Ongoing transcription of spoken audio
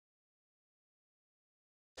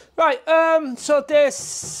Right, so day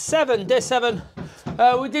seven.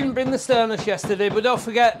 We didn't bring the sternus yesterday, but don't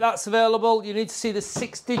forget that's available. You need to see the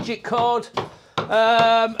 6-digit code.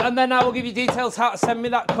 And then I will give you details how to send me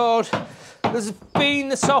that code. There's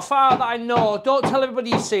been, so far that I know, don't tell everybody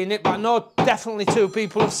you've seen it, but I know definitely 2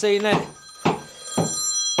 people have seen it.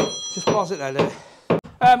 Just pause it there, David.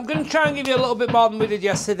 I'm going to try and give you a little bit more than we did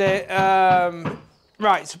yesterday.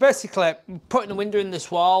 Right, so basically, I'm putting a window in this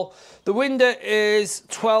wall. The window is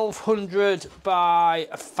 1200 by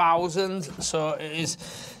 1000, so it is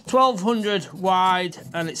 1200 wide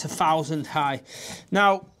and it's 1000 high.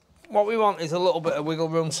 Now, what we want is a little bit of wiggle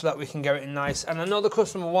room so that we can get it in nice. And I know the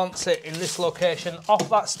customer wants it in this location, off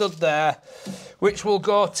that stud there, which will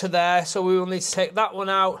go to there. So we will need to take that one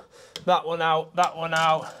out, that one out, that one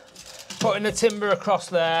out, putting the timber across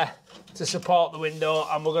there to support the window,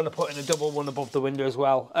 and we're going to put in a double one above the window as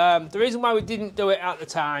well. The reason why we didn't do it at the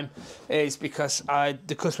time is because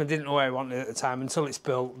the customer didn't know where he wanted it at the time. Until it's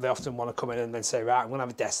built, they often want to come in and then say, right, I'm going to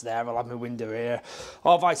have a desk there, I'll have my window here,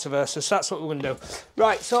 or vice versa. So that's what we're going to do.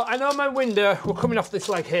 Right, so I know my window, we're coming off this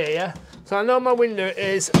leg here, yeah? So I know my window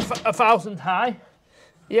is 1000 high.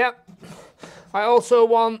 Yep. I also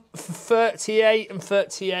want 38 and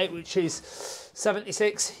 38, which is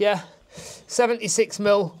 76, yeah? 76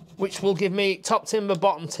 mil, which will give me top timber,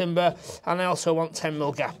 bottom timber, and I also want 10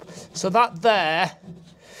 mil gap. So that there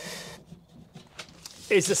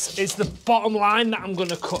is the bottom line that I'm going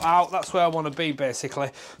to cut out. That's where I want to be,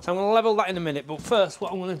 basically. So I'm going to level that in a minute, but first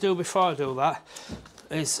what I'm going to do before I do that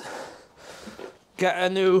is get a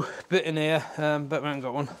new bit in here, but we haven't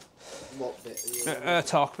got one. What bit? A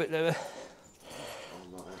torque bit there.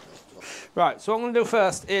 Right, so what I'm going to do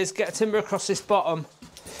first is get a timber across this bottom,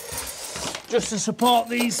 just to support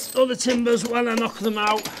these other timbers when I knock them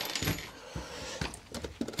out.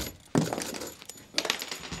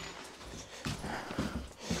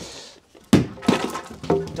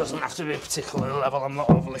 Doesn't have to be particularly level, I'm not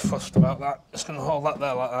overly fussed about that. Just going to hold that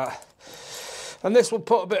there like that. And this will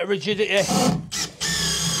put a bit of rigidity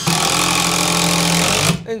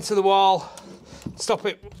into the wall. Stop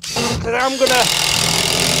it, because I'm going to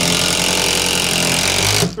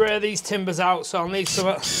spray these timbers out, so I'll need some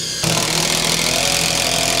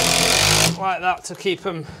like that to keep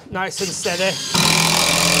them nice and steady.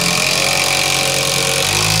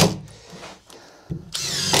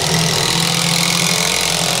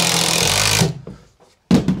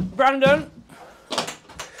 Brandon,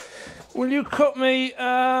 will you cut me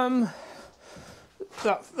that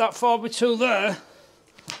 4x2 there?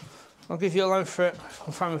 I'll give you a line for it.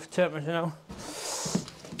 I'm fine with tape measure now.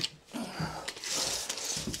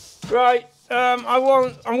 Right. I'm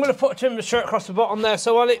going to put a timber straight across the bottom there.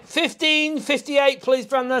 So I want it 1558, please,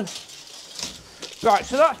 Brandon. Right,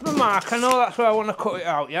 so that's my mark. I know that's where I want to cut it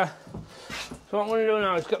out, yeah? So what I'm going to do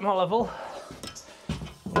now is get my level.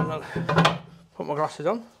 Put my glasses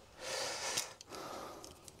on.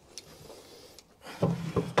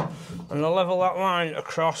 And I'll level that line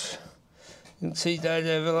across. You can see there,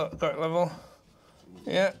 David, look, got it level.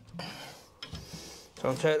 Yeah. So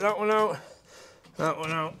I'll take that one out, that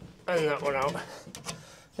one out, and that one out.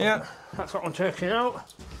 Yeah, that's what I'm taking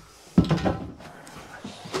out.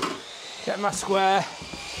 Get my square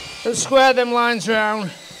and square them lines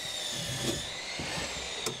round.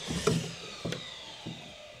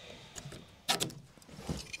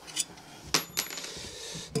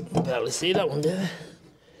 Barely see that one there.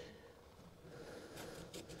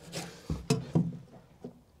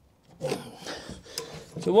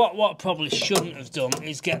 So what I probably shouldn't have done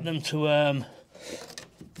is get them to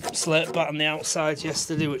slate batten the outside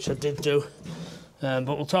yesterday, which I did do, but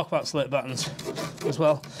we'll talk about slate battens as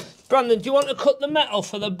well. Brandon, do you want to cut the metal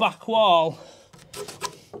for the back wall?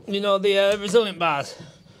 You know, the resilient bars?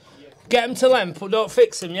 Yeah. Get them to length, but don't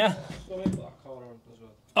fix them, yeah?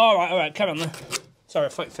 Alright, carry on then. Sorry, I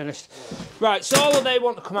thought you finished. Right, so all of they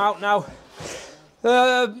want to come out now.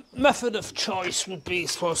 Method of choice would be, I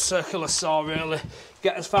suppose, circular saw, really.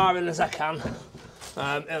 Get as far in as I can.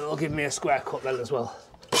 It'll give me a square cut then as well.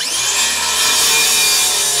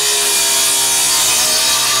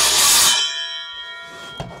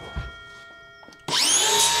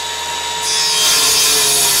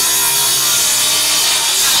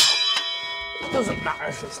 It doesn't matter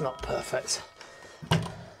if it's not perfect.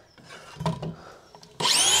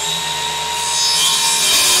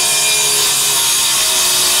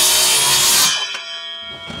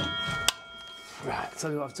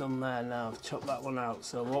 Tell you what I've done there now, I've chopped that one out,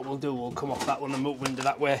 so what we'll do, we'll come off that one and move window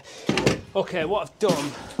that way. Okay, what I've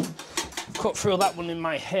done, cut through that one in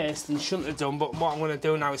my haste and shouldn't have done, but what I'm going to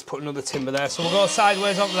do now is put another timber there, so we'll go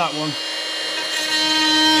sideways onto that one.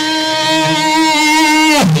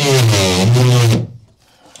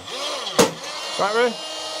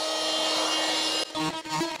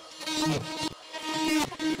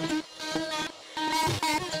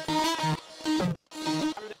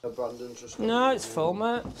 Brandon's just... No, it's full,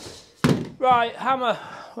 mate. Right, hammer.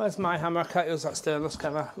 Where's my hammer? I can't use that stainless,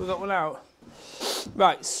 can I? We got one out.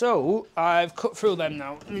 Right, so I've cut through them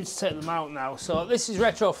now. I need to take them out now. So this is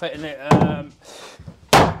retrofitting it.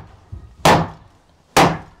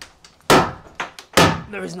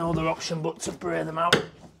 There is no other option but to bray them out.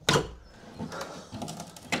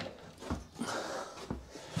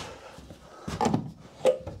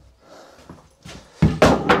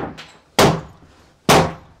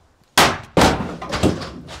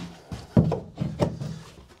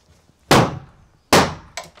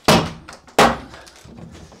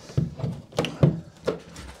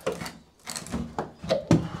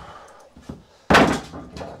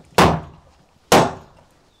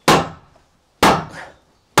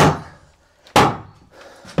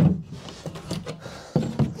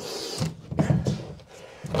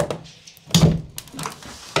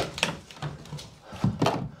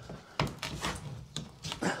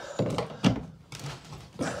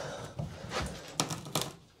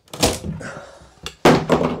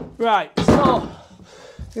 Right, so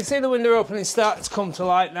you see the window opening starting to come to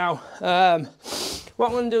light now. What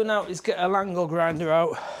I'm going to do now is get a angle grinder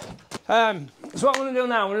out. So what I'm going to do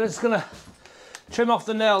now, we're just going to trim off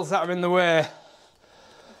the nails that are in the way.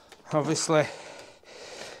 Obviously,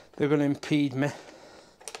 they're going to impede me.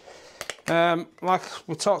 Like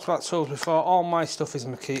we talked about tools before, all my stuff is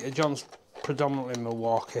Makita. John's predominantly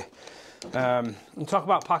Milwaukee. We'll talk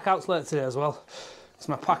about pack outs later today as well, because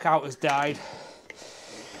my pack out has died.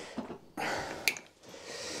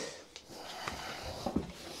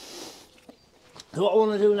 So what I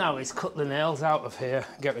want to do now is cut the nails out of here,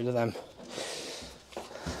 get rid of them.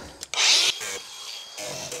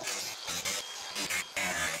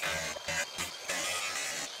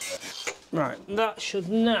 Right, that should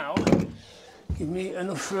now give me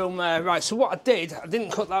enough room there. Right, so what I did, I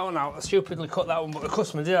didn't cut that one out, I stupidly cut that one, but the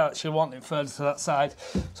customer did actually want it further to that side.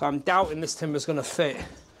 So I'm doubting this timber's going to fit.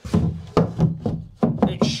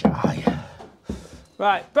 It's shy.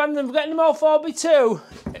 Right, Brandon, we're getting them all 4x2.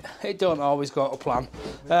 It don't always go to plan.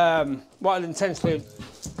 What I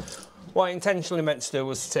intentionally meant to do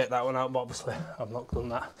was to take that one out, but obviously I've not done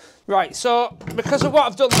that. Right, so because of what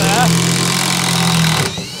I've done there,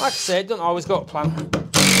 like I said, it don't always go to plan.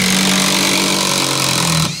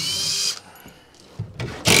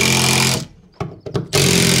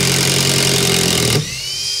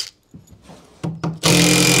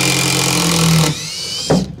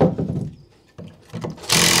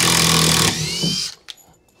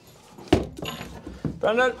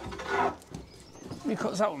 Brandon, you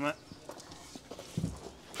cut that one, mate.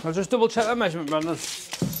 I'll just double check that measurement, Brandon.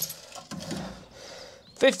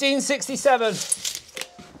 1567.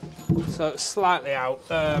 So it's slightly out.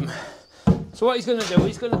 So what he's going to do,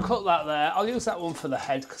 he's going to cut that there. I'll use that one for the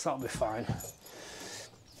head because that'll be fine.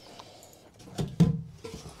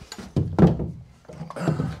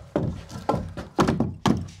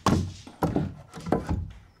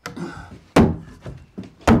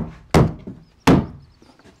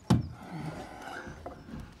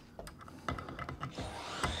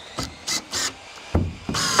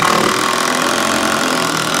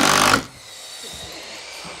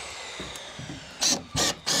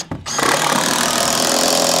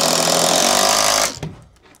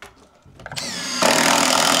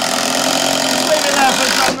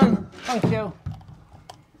 Thank you.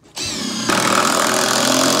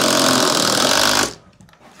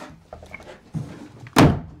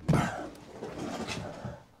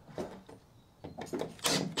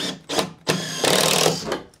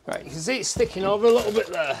 Right, you can see it's sticking over a little bit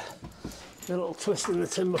there. A little twist in the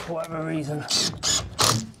timber for whatever reason.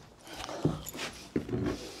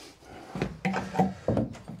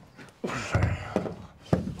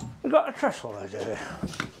 We got a trestle there, do we?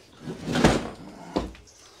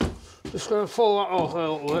 Just going to follow that off a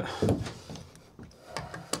little bit.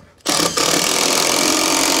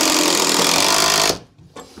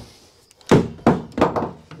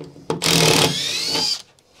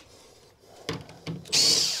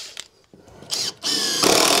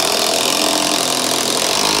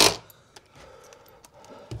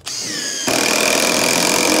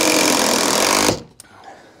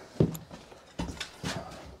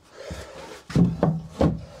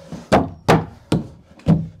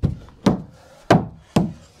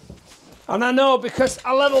 And I know because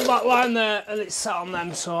I levelled that line there and it's sat on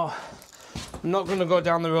them, so I'm not going to go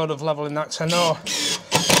down the road of levelling that, because I know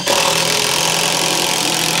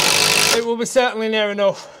it will be certainly near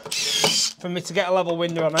enough for me to get a level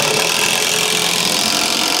window on it.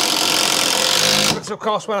 Because of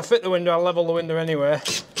course when I fit the window I'll level the window anyway.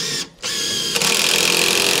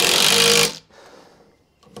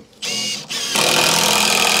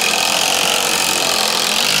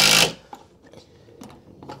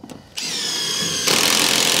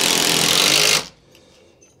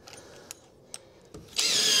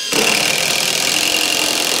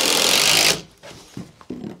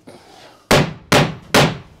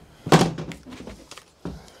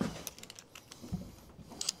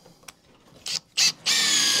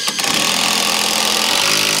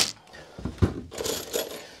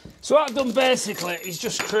 So what I've done basically is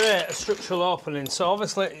just create a structural opening. So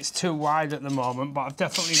obviously it's too wide at the moment, but I've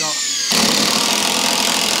definitely got,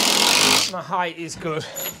 my height is good.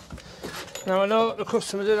 Now I know the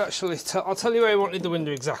customer did actually, I'll tell you where he wanted the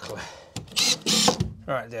window exactly.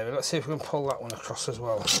 Right, David, let's see if we can pull that one across as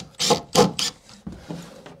well.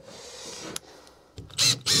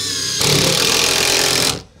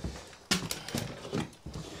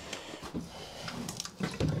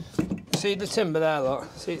 See the timber there, look?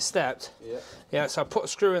 See it stepped? Yeah. Yeah, so I put a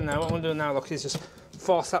screw in there. What I'm going to do now, look, is just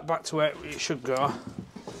force that back to where it should go.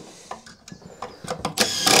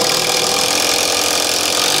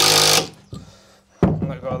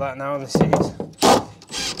 Let go of that now, and see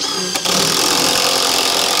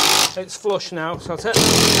it's flush now, so I'll take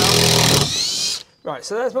that out. Right,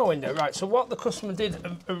 so there's my window. Right, so what the customer did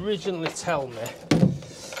originally tell me,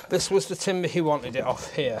 this was the timber he wanted it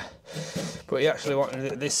off here, but he actually wanted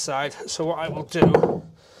it this side. So what I will do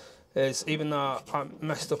is, even though I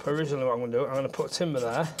messed up originally what I'm going to do, I'm going to put a timber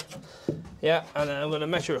there, yeah, and then I'm going to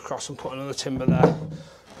measure across and put another timber there.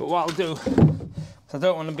 But what I'll do, I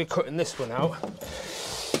don't want to be cutting this one out.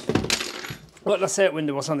 What did I say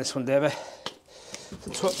window was on this one, David?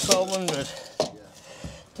 1200.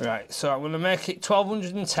 Yeah. Right, so I'm going to make it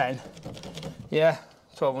 1210. Yeah,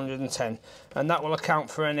 1210, and that will account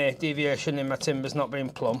for any deviation in my timbers not being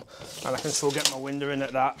plumb, and I can still get my window in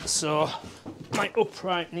at that. So my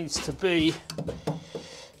upright needs to be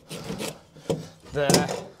there.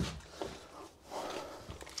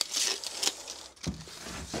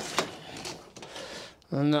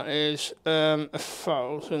 And that is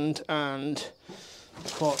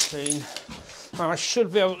 1014. Now I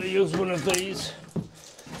should be able to use one of these.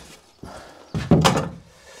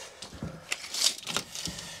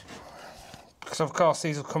 Because of course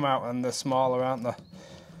these will come out and they're smaller, aren't they?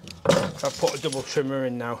 I've put a double trimmer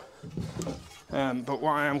in now. But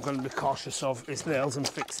what I am going to be cautious of is nails and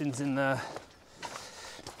fixings in there.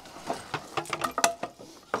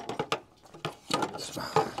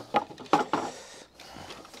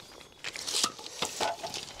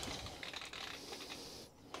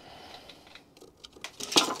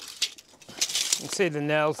 You can see the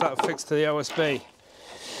nails that are fixed to the OSB. Get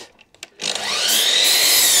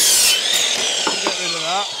rid of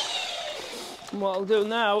that. And what I'll do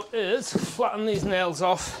now is flatten these nails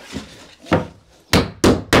off.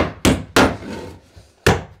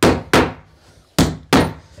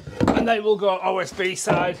 And they will go OSB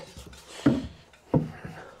side.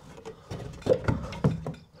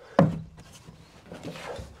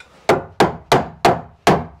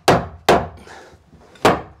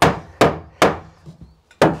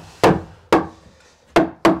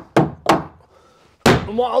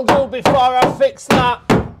 And what I'll do before I fix that,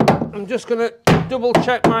 I'm just going to double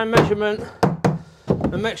check my measurement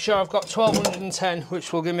and make sure I've got 1210,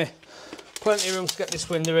 which will give me plenty of room to get this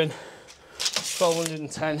window in.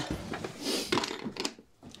 1210.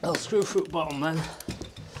 I'll screw through the bottom then.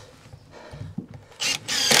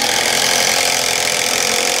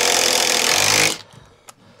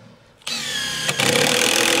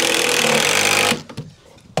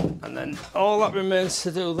 And then all that remains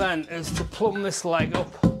to do then is to plumb this leg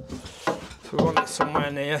up. So we want it somewhere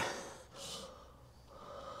near.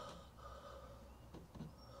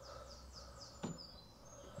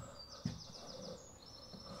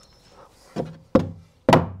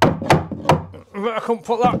 But I couldn't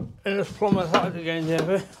put that in as plumb as that again,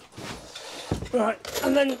 David. Right,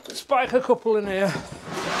 and then spike a couple in here.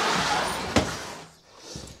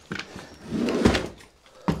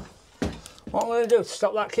 What I'm going to do to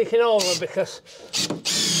stop that kicking over, because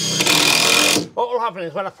what will happen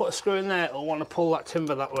is when I put a screw in there, it'll want to pull that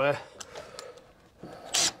timber that way.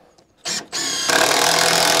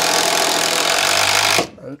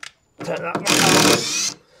 And take that back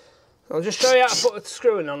out. I'll just show you how to put the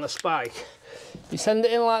screw in on the spike. You send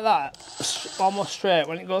it in like that, almost straight.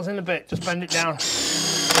 When it goes in a bit, just bend it down.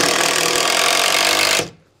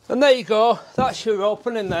 And there you go, that's your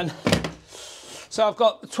opening then. So I've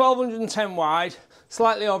got 1210 wide,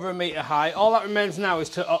 slightly over a metre high. All that remains now is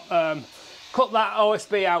to cut that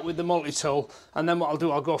OSB out with the multi-tool, and then what I'll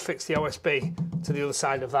do, I'll go fix the OSB to the other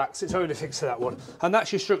side of that, because it's already fixed to that one. And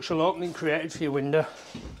that's your structural opening created for your window.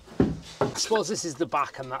 I suppose this is the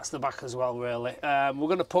back and that's the back as well, really. We're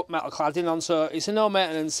going to put metal cladding on, so it's a no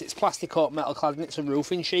maintenance, it's plastic coat metal cladding, it's a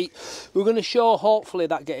roofing sheet. We're going to show hopefully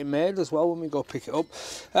that getting made as well when we go pick it up.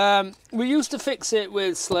 We used to fix it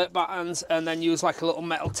with slate battens and then use like a little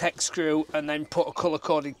metal tech screw and then put a colour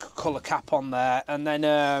coded colour cap on there, and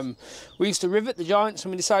then we used to rivet the joints,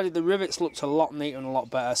 and we decided the rivets looked a lot neater and a lot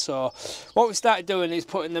better. So what we started doing is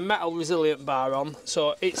putting the metal resilient bar on.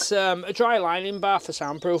 So it's a dry lining bar for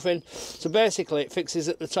soundproofing. So basically it fixes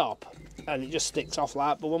at the top and it just sticks off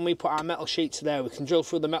like that. But when we put our metal sheet to there, we can drill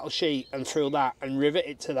through the metal sheet and through that and rivet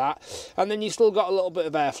it to that. And then you've still got a little bit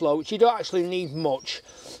of airflow, which you don't actually need much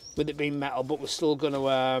with it being metal, but we're still going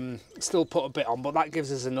to still put a bit on, but that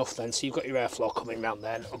gives us enough then, so you've got your airflow coming around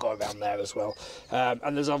there and it'll go around there as well.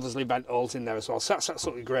 And there's obviously vent holes in there as well, so that's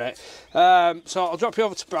absolutely great. So I'll drop you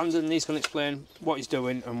over to Brandon and he's going to explain what he's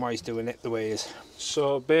doing and why he's doing it the way he is.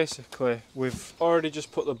 So basically we've already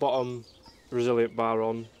just put the bottom resilient bar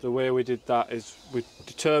on. The way we did that is we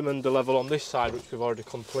determined the level on this side, which we've already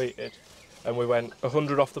completed, and we went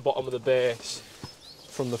 100 off the bottom of the base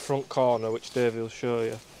from the front corner, which Dave will show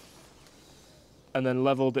you, and then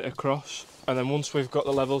levelled it across. And then once we've got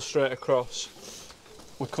the level straight across,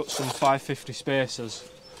 we cut some 550 spacers,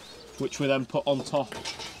 which we then put on top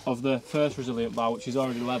of the first resilient bar, which is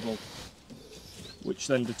already level, which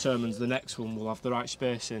then determines the next one will have the right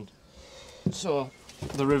spacing. So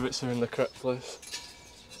the rivets are in the correct place.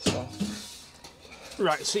 So.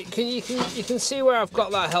 Right, so you can see where I've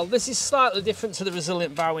got that held. This is slightly different to the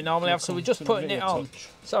resilient bar we normally have, so we're just putting it on.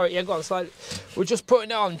 Sorry, yeah, go on, slide. We're just putting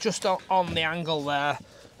it on just on the angle there,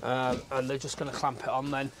 and they're just going to clamp it on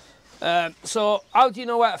then. So how do you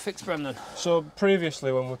know where to fix, Brendan? So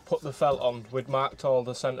previously when we put the felt on, we'd marked all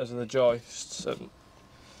the centres of the joists and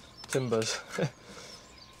timbers.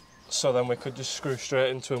 So then we could just screw straight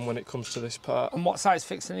into them when it comes to this part. And what size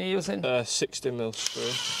fixing are you using? 60mm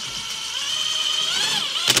screw.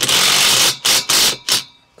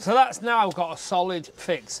 So that's now got a solid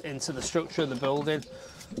fix into the structure of the building.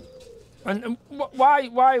 And why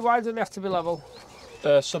do they have to be level?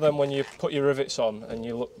 So then when you put your rivets on and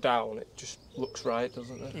you look down, it just looks right,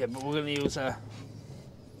 doesn't it? Yeah, but we're going to use a...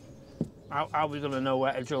 How are we going to know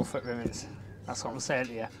where to drill foot rivets? That's what I'm saying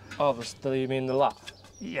to you. Oh, you mean the lat?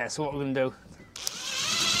 Yeah, so what we're going to do?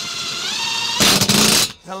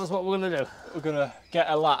 Tell us what we're going to do. We're going to get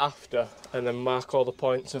a lat after and then mark all the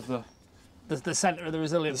points of the centre of the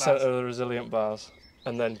resilient bars. The centre of the resilient bars,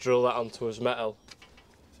 and then drill that onto as metal,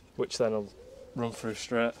 which then will run through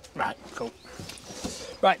straight. Right, cool.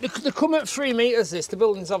 Right, they come at 3 metres this. The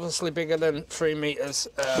building's obviously bigger than 3 metres.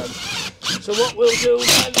 So what we'll do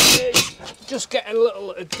then is just get a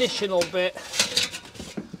little additional bit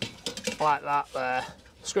like that there.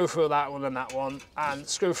 Screw through that one and that one, and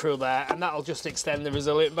screw through there, and that'll just extend the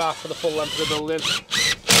resilient bar for the full length of the building.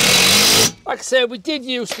 Like I said, we did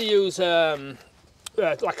used to use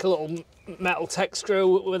like a little metal tech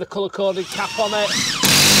screw with a colour-coded cap on it.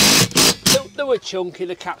 They were chunky,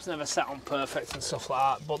 the caps never set on perfect and stuff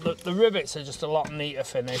like that, but the rivets are just a lot neater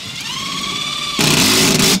finish.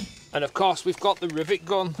 And of course we've got the rivet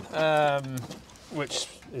gun, which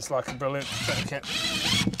is like a brilliant bit of kit.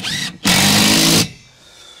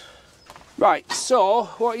 Right, so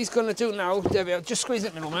what he's going to do now, David, I'll just squeeze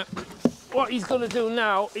it middle, mate. What he's going to do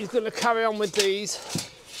now, he's going to carry on with these.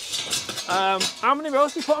 How many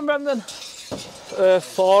rows do you put on, Brendan?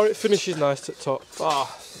 4, it finishes nice at top. 4.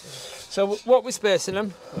 So what we're spacing them?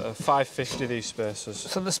 550 these spacers.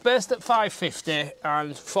 So they're spaced at 550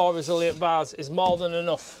 and 4 resilient bars is more than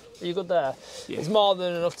enough. Are you good there? Yeah. It's more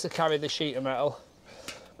than enough to carry the sheet of metal.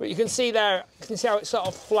 But you can see there, you can see how it's sort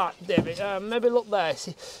of flat, David. Maybe look there.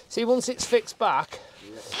 See once it's fixed back,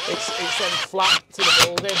 it's then flat to the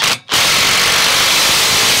building.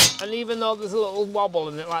 And even though there's a little wobble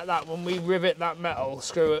in it like that, when we rivet that metal,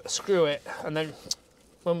 screw it, and then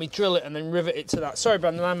when we drill it and then rivet it to that. Sorry,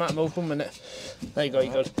 Brandon, I might have moved 1 minute. There you go,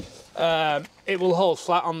 you're good. It will hold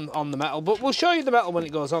flat on the metal, but we'll show you the metal when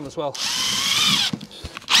it goes on as well.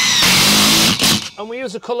 And we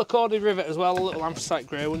use a colour-coded rivet as well, a little anthracite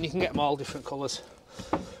grey one. You can get them all different colours.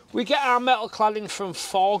 We get our metal cladding from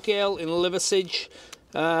Forgale in Liversidge,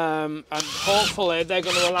 and hopefully they're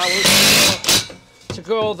going to allow us to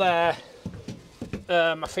go there.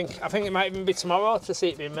 I think it might even be tomorrow to see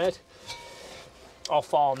it being made, or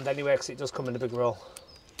formed anyway, because it does come in a big roll.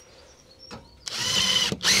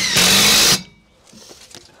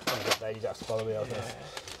 There, you don't have to follow me over there.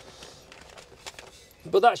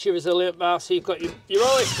 But that's your resilient bar, so you've got your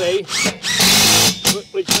OSB,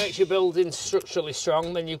 which makes your building structurally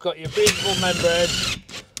strong. Then you've got your breathable membrane.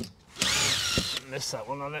 Miss that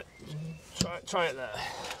one on it. Try it there.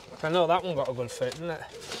 I know that one got a good fit, didn't it?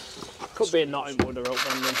 Could be a knotting wood or rope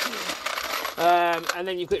bending. And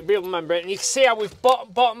then you've got your breathable membrane, and you can see how we've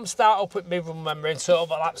bottom start up with breathable membrane, so it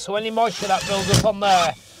overlaps. So any moisture that builds up on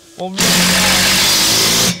there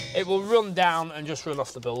will run down and just run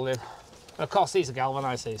off the building. And of course, these are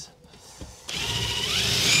galvanised, these.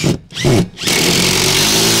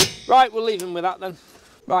 Right, we'll leave him with that then.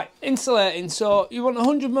 Right, insulating. So you want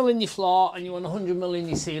 100mm in your floor and you want 100mm in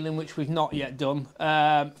your ceiling, which we've not yet done.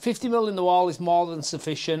 50mm in the wall is more than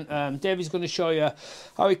sufficient. Davey's going to show you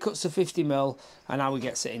how he cuts the 50mm and how he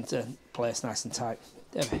gets it into place nice and tight.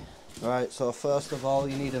 Davey. Right, so first of all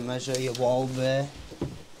you need to measure your wall bay,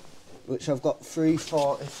 which I've got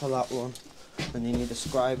 340 for that one. And you need to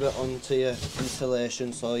scribe it onto your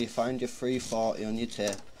insulation, so you find your 340 on your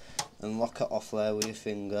tape and lock it off there with your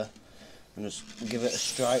finger. And just give it a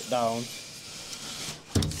strike down.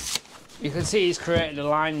 You can see he's created a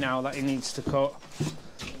line now that he needs to cut.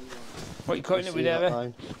 What are you cutting it with,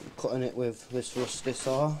 Davey? Cutting it with this rusty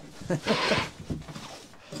saw.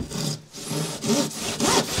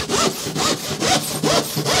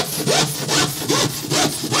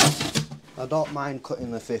 I don't mind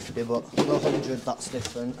cutting the 50, but the 100, that's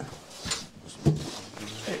different.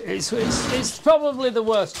 It's probably the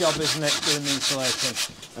worst job, isn't it, doing the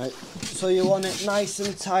insulation? Right, so you want it nice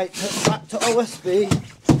and tight, back to OSB.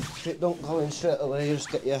 If it don't go in straight away, you just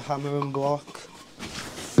get your hammer and block.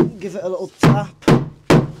 Give it a little tap.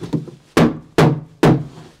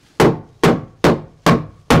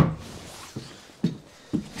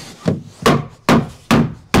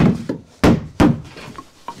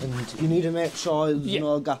 You need to make sure there's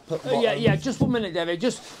no gap at the bottom. Yeah, just 1 minute, David.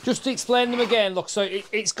 Just to explain them again. Look, so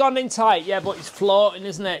it's gone in tight, yeah, but it's floating,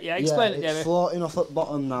 isn't it? Yeah, explain it, David. It's floating off at the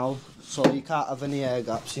bottom now, so you can't have any air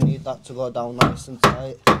gaps. You need that to go down nice and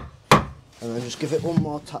tight. And then just give it one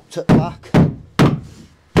more tap to the back.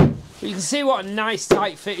 You can see what a nice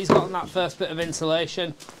tight fit he's got on that first bit of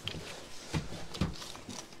insulation.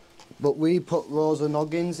 But we put rows of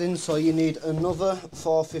noggins in, so you need another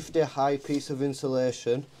 450 high piece of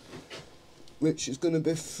insulation, which is going to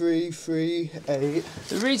be 338.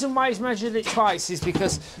 The reason why he's measured it twice is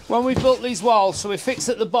because when we built these walls, so we fixed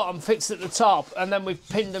at the bottom, fixed at the top, and then we've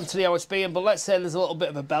pinned them to the OSB, and but let's say there's a little bit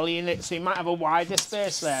of a belly in it, so you might have a wider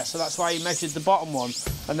space there, so that's why he measured the bottom one,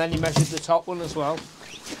 and then he measured the top one as well.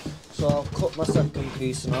 So I'll cut my second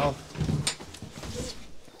piece now.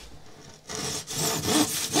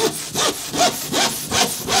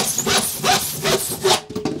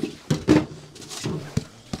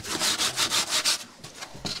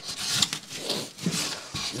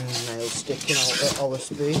 Sticking out the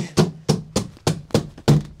OSB.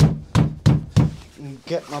 And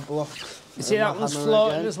get my block. You see that one's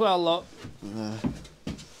floating again as well, look.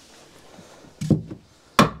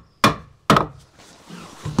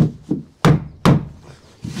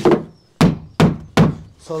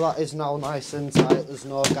 So that is now nice and tight, there's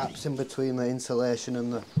no gaps in between the insulation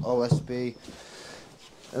and the OSB.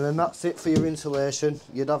 And then that's it for your insulation.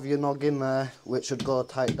 You'd have your noggin there, which would go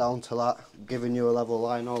tight down to that, giving you a level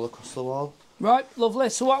line all across the wall. Right, lovely.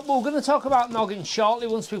 So what we're going to talk about noggin shortly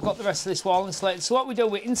once we've got the rest of this wall insulated. So what we do,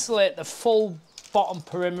 we insulate the full bottom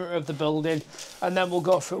perimeter of the building, and then we'll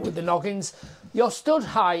go through it with the noggins. Your stud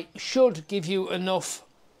height should give you enough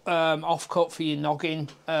offcut for your noggin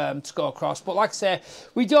to go across, but like I say,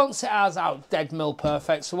 we don't set ours out dead mill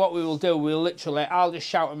perfect. So what we will do, we'll literally, I'll just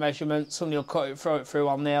shout a measurement, somebody will cut it, throw it through,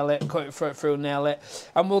 I'll nail it, cut it, throw it through, nail it,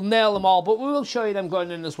 and we'll nail them all, but we will show you them going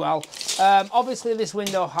in as well. Obviously this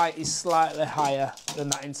window height is slightly higher than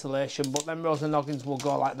that insulation, but then rows of noggins will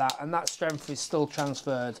go like that, and that strength is still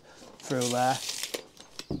transferred through there.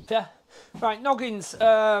 Yeah. Right, noggins.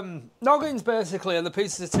 Noggins basically are the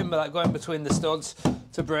pieces of timber that go in between the studs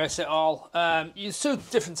to brace it all. There's two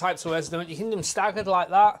different types of ways of doing it. You can do them staggered like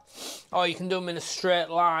that, or you can do them in a straight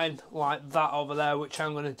line like that over there, which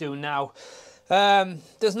I'm going to do now.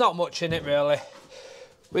 There's not much in it really.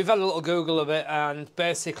 We've had a little Google of it, and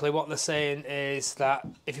basically what they're saying is that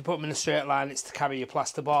if you put them in a straight line, it's to carry your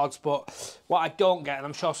plasterboards. But what I don't get, and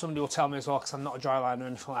I'm sure somebody will tell me as well, because I'm not a dry liner or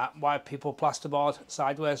anything like that, why people plasterboard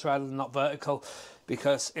sideways rather than not vertical.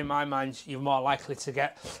 Because in my mind, you're more likely to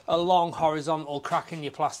get a long horizontal crack in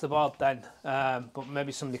your plasterboard then. But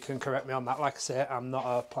maybe somebody can correct me on that. Like I say, I'm not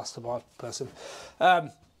a plasterboard person.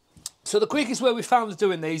 So the quickest way we found of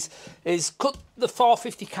doing these is cut the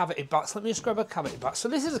 450 cavity bats. Let me just grab a cavity bat. So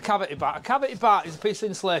this is a cavity bat. A cavity bat is a piece of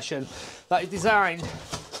insulation that is designed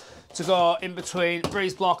to go in between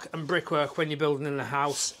breeze block and brickwork when you're building in a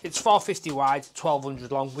house. It's 450 wide,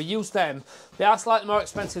 1200 long. We use them. They are slightly more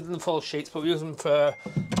expensive than the full sheets, but we use them for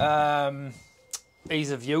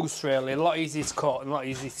ease of use really, a lot easier to cut and a lot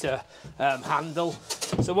easier to handle.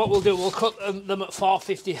 So what we'll do, we'll cut them at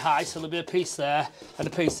 450 high, so there'll be a piece there and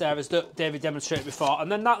a piece there as David demonstrated before,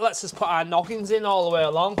 and then that lets us put our noggins in all the way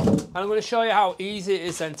along. And I'm going to show you how easy it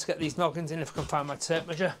is then to get these noggins in if I can find my tape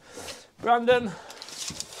measure. Brandon,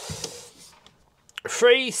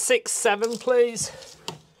 3, 6, 7 please.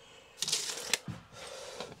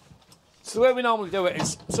 So the way we normally do it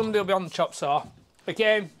is somebody will be on the chop saw.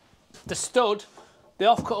 Again, the stud, the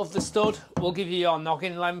offcut of the stud will give you your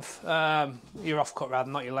noggin length, your offcut rather,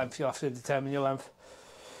 not your length, you'll have to determine your length.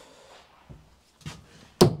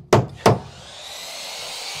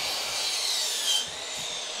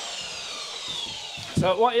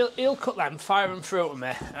 So what he'll cut them, fire them through to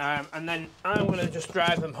me, and then I'm going to just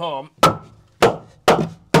drive them home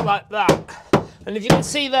like that. And if you can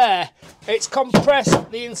see there, it's compressed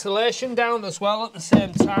the insulation down as well at the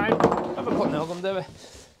same time. Have a cut nail gun, do we?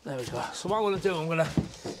 There we go. So what I'm going to do, I'm going to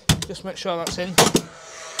just make sure that's in.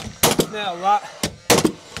 Nail that.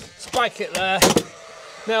 Spike it there.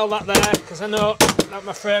 Nail that there, because I know that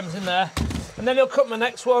my frame's in there. And then he'll cut my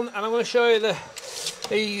next one, and I'm going to show you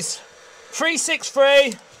these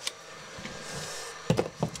 363.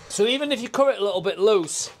 So even if you cut it a little bit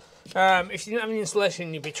loose, if you didn't have any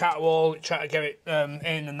insulation, you'd be trying to get it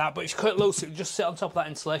in and that, but if you cut it loose, it would just sit on top of that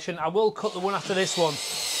insulation. I will cut the one after this one.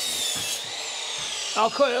 I'll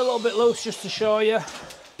cut it a little bit loose just to show you.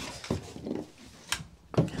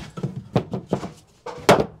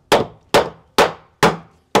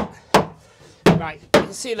 Right, you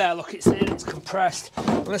can see there, look, it's in, it's compressed. I'm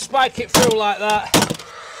going to spike it through like that.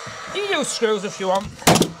 You can use screws if you want.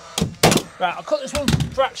 Right, I'll cut this one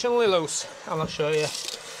fractionally loose and I'll show you.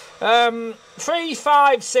 3,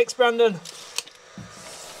 5, 6, Brandon.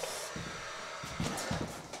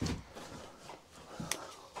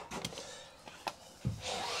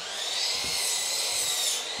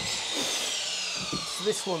 So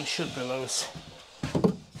this one should be loose.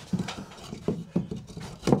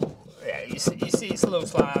 Yeah, you see it's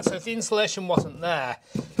loose like that. So if the insulation wasn't there,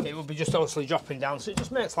 it would be just obviously dropping down. So it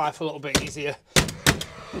just makes life a little bit easier.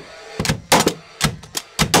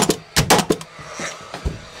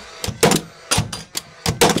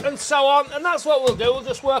 And so on, and that's what we'll do. We'll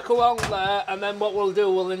just work along there, and then what we'll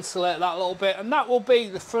do, we'll insulate that a little bit, and that will be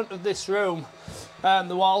the front of this room.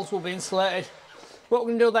 The walls will be insulated. What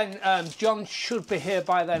we're going to do then, John should be here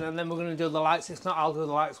by then, and then we're going to do the lights. If not, I'll do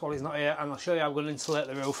the lights while he's not here, and I'll show you how we're going to insulate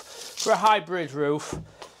the roof for a hybrid roof.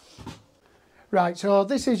 Right, so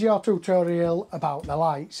this is your tutorial about the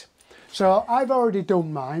lights. So I've already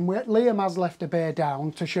done mine. Liam has left a bay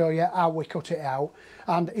down to show you how we cut it out,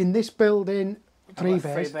 and in this building, three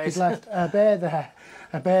bays. He's left a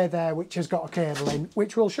bay there which has got a cable in,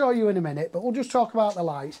 which we'll show you in a minute, but we'll just talk about the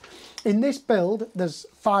lights. In this build, there's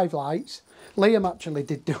 5 lights. Liam actually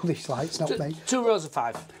did do these lights, not me. 2 rows of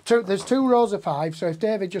 5. There's 2 rows of 5, so if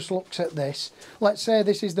David just looks at this, let's say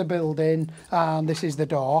this is the building and this is the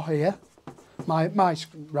door here. My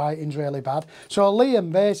writing's really bad. So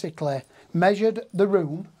Liam basically measured the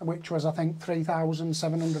room, which was I think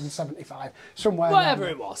 3,775, somewhere. Whatever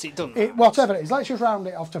it was, it doesn't matter. Whatever it is, let's just round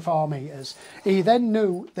it off to 4 metres. He then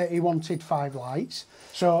knew that he wanted 5 lights,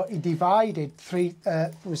 so he divided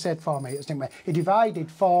we said 4 metres, didn't we? He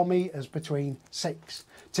divided 4 metres between 6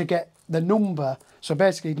 to get the number. So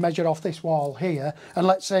basically he'd measured off this wall here, and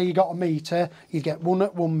let's say you got a metre, you'd get one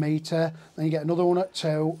at 1 metre, then you get another one at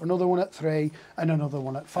 2, another one at 3, and another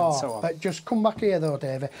one at 4. So but just come back here though,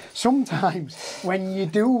 David. Sometimes when you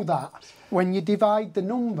do that, when you divide the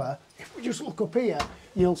number, if we just look up here,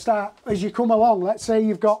 you'll start, as you come along, let's say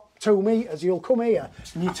you've got 2 metres, you'll come here,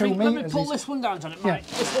 and your 2 metres. Let me pull this one down, John.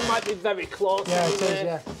 This one might be very close. Yeah, it is,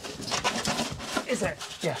 yeah. Is it?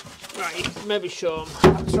 Yeah. Right, maybe show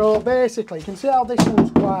them. So basically, you can see how this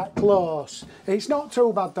one's quite close. It's not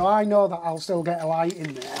too bad though. I know that I'll still get a light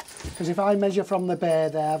in there, because if I measure from the bay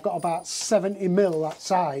there, I've got about 70mm that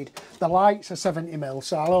side. The lights are 70mm,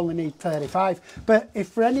 so I'll only need 35. But if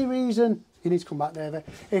for any reason, you need to come back, David.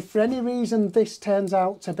 If for any reason this turns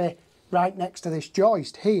out to be right next to this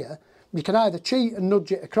joist here, you can either cheat and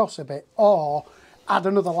nudge it across a bit, or add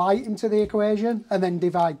another light into the equation and then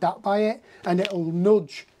divide that by it, and it'll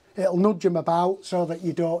nudge them about so that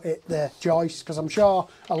you don't hit the joist, because I'm sure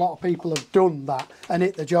a lot of people have done that and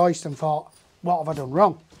hit the joist and thought, what have I done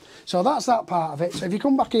wrong? So that's that part of it. So if you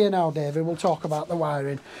come back here now, David, we'll talk about the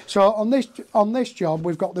wiring. So on this job,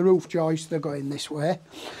 we've got the roof joist, they're going this way.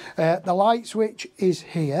 The light switch is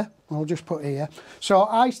here, I'll just put here. So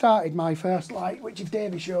I started my first light, which if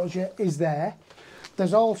David shows you, is there.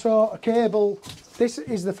 There's also a cable this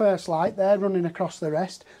is the first light there running across the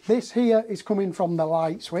rest. This here is coming from the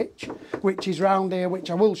light switch, which is round here, which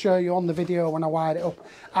I will show you on the video when I wire it up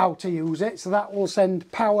how to use it. So that will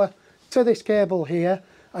send power to this cable here,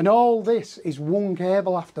 and all this is one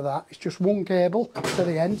cable after that. It's just one cable to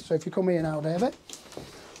the end. So if you come here now, David.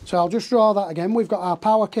 So I'll just draw that again. We've got our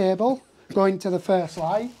power cable going to the first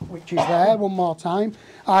light, which is there. One more time.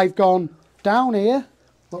 I've gone down here.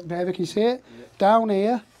 Look, David, can you see it? Yeah. Down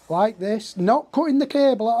here, like this. Not cutting the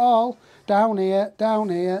cable at all. Down here, down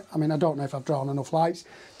here. I mean, I don't know if I've drawn enough lights.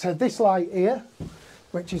 To this light here,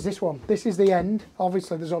 which is this one. This is the end.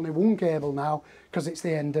 Obviously, there's only one cable now because it's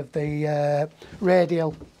the end of the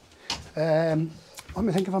radial. Let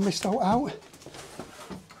me think if I missed out.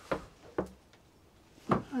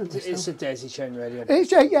 It's a daisy chain radial.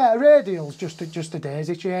 It's yeah, a radial's just a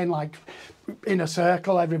daisy chain, like in a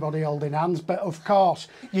circle, everybody holding hands. But of course,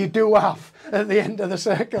 you do have at the end of the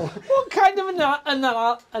circle. What kind of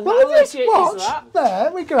analogy is that?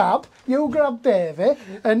 There, we grab. You grab Davey,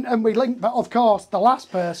 and we link. But of course, the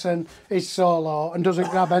last person is solo and doesn't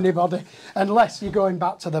grab anybody unless you're going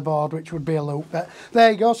back to the board, which would be a loop. But there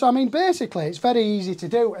you go. So I mean, basically, it's very easy to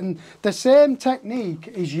do, and the same technique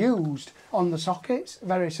is used on the sockets,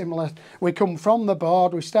 very similar. We come from the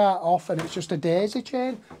board, we start off, and it's just a daisy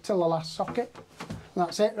chain till the last socket. And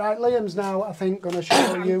that's it. Right, Liam's now, I think, going to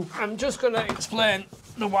show you. I'm just going to explain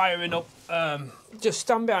the wiring up. Just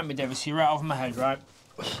stand behind me, David, so you're right over my head, right?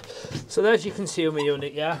 So there's your consumer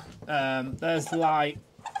unit, yeah? There's light.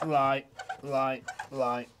 So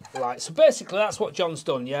basically, that's what John's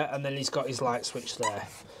done, yeah? And then he's got his light switch there,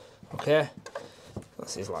 okay?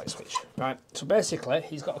 That's his light switch, right? So basically,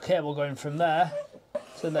 he's got a cable going from there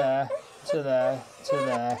to there, to there, to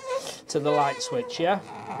there, to the light switch, yeah?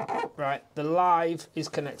 Right, the live is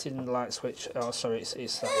connected in the light switch. Oh, sorry,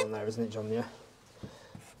 it's that one there, isn't it, John, yeah?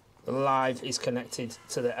 The live is connected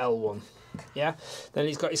to the L1, yeah? Then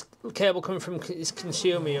he's got his cable coming from his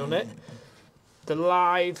consumer unit. The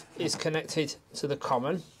live is connected to the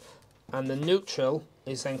common, and the neutral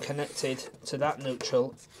is then connected to that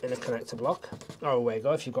neutral in a connector block, or a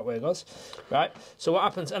Wago if you've got Wagos, right? So what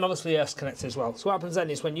happens, and obviously Earth's connected as well, so what happens then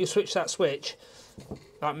is when you switch that switch,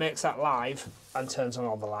 that makes that live and turns on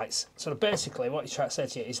all the lights. So basically what he's trying to say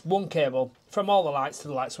to you is one cable from all the lights to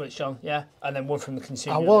the light switch on, yeah, and then one from the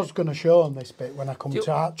consumer. I was going to show them this bit when I come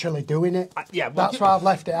to actually doing it. Yeah, well, that's why I've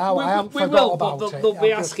left it out. I haven't forgot about it. They'll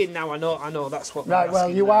be asking now. I know that's what. Right. Well,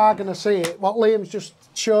 you are going to see it. What Liam's just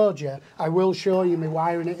showed you, I will show you me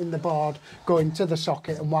wiring it in the board, going to the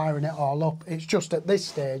socket and wiring it all up. It's just at this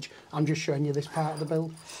stage, I'm just showing you this part of the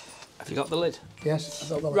build. Have you got the lid? Yes, I've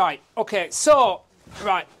got the lid. Right. Okay. So.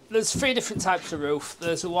 Right, there's three different types of roof.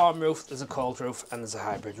 There's a warm roof, there's a cold roof, and there's a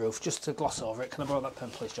hybrid roof. Just to gloss over it, can I borrow that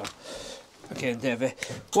pen, please, John? Okay, Davey.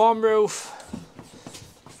 Warm roof,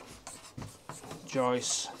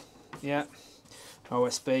 joist, yeah,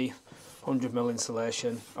 OSB, 100mm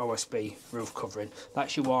insulation, OSB roof covering.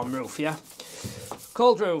 That's your warm roof, yeah?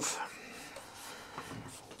 Cold roof,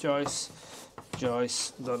 joist,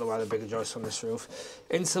 don't know why the bigger joists on this roof.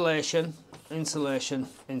 Insulation,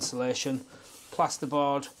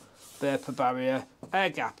 plasterboard, vapour barrier, air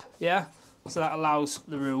gap, yeah? So that allows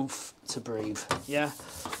the roof to breathe, yeah?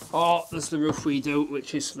 Or there's the roof we do,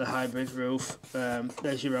 which is the hybrid roof.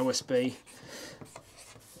 There's your OSB.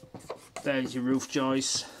 There's your roof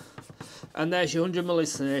joist. And there's your 100mm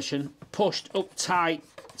insulation pushed up tight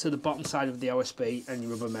to the bottom side of the OSB and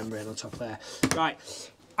your rubber membrane on top there. Right.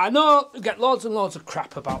 I know I get loads and loads of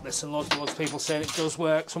crap about this and loads of people saying it does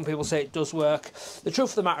work. Some people say it does work. The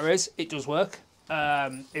truth of the matter is it does work.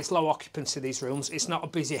 It's low occupancy, these rooms. It's not a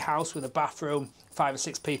busy house with a bathroom, 5 or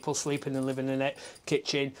 6 people sleeping and living in it,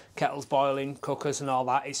 kitchen, kettles boiling, cookers and all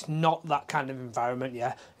that. It's not that kind of environment,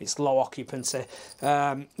 yeah. It's low occupancy.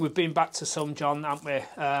 We've been back to some, John, haven't we?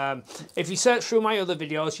 If you search through my other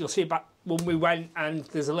videos, you'll see back when we went and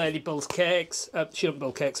there's a lady builds cakes. She doesn't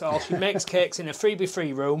build cakes at all. She makes cakes in a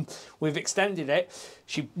 3x3 room. We've extended it.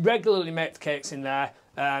 She regularly makes cakes in there.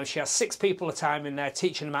 She has 6 people at a time in there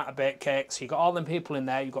teaching them how to bake cakes. You've got all them people in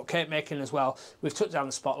there. You've got cake making as well. We've took down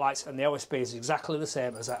the spotlights and the OSB is exactly the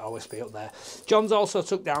same as that OSB up there. John's also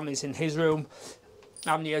took down these in his room.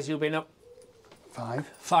 How many years have you been up? 5.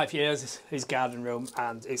 5 years, his garden room,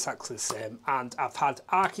 and it's actually the same. And I've had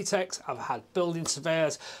architects, I've had building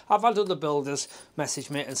surveyors, I've had other builders message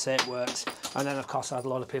me and say it works. And then of course I had a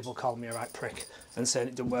lot of people call me a right prick and saying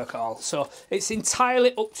it didn't work at all. So it's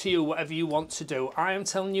entirely up to you, whatever you want to do. I am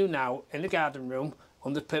telling you now, in the garden room,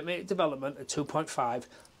 under permitted development at 2.5,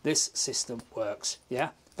 this system works, yeah?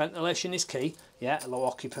 Ventilation is key, yeah, low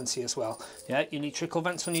occupancy as well. Yeah, you need trickle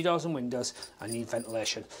vents on your doors and windows, and you need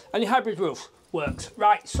ventilation. And your hybrid roof works.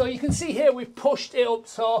 Right, so you can see here we've pushed it up,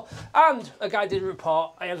 so, and a guy did a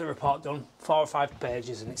report, I had a report done, 4 or 5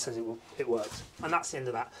 pages, and it says it works. And that's the end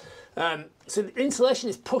of that. So the insulation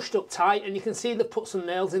is pushed up tight, and you can see they've put some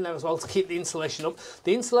nails in there as well to keep the insulation up.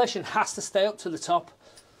 The insulation has to stay up to the top.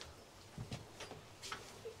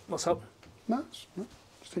 What's up? No,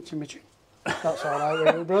 just itching my chin. That's all right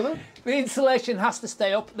with you, brother. The insulation has to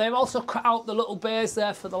stay up. They've also cut out the little bays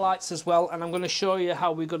there for the lights as well, and I'm going to show you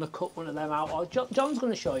how we're going to cut one of them out. Or John's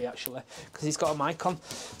going to show you actually, because he's got a mic on.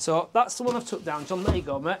 So that's the one I've took down. John, there you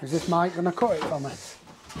go, mate. Is this mic going to cut it for me?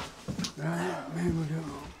 Right, maybe we do.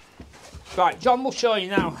 Right, John will show you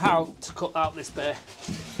now how to cut out this bay.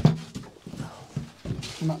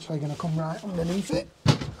 I'm actually going to come right underneath it.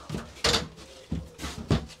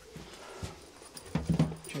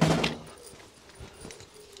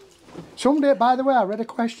 Somebody, by the way, I read a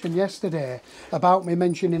question yesterday about me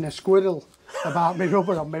mentioning a squirrel about my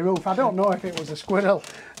rubber on my roof. I don't know if it was a squirrel.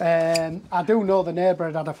 I do know the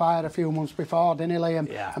neighbour had a fire a few months before, didn't he, Liam?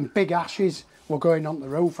 Yeah. And big ashes were going on the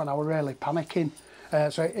roof, and I was really panicking.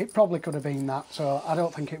 So it probably could have been that. So I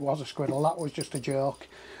don't think it was a squirrel. That was just a joke.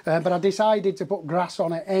 But I decided to put grass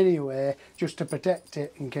on it anyway, just to protect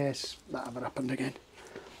it in case that ever happened again.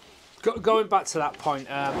 Going back to that point,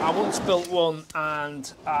 I once built one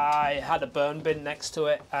and I had a burn bin next to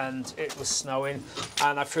it, and it was snowing,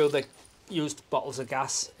 and I threw the used bottles of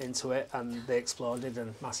gas into it and they exploded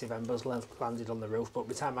and massive embers landed on the roof. But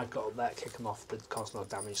by the time I got up there to kick them off, they'd caused no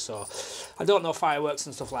damage. So I don't know fireworks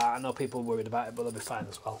and stuff like that. I know people are worried about it, but they'll be fine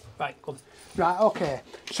as well. Right, go on. Right, okay.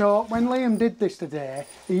 So when Liam did this today,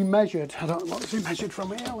 he measured, I don't know what he measured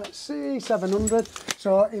from here, let's see, 700.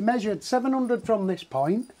 So he measured 700 from this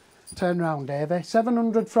point. Turn round, Davey.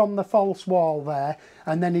 700 from the false wall there,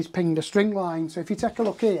 and then he's pinged a string line. So if you take a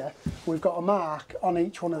look here, we've got a mark on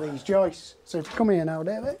each one of these joists. So if you come here now,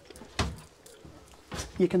 David,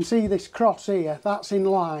 you can see this cross here, that's in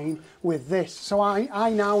line with this. So I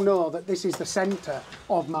now know that this is the centre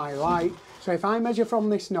of my light. So if I measure from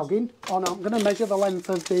this noggin, I'm going to measure the length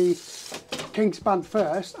of the kingspan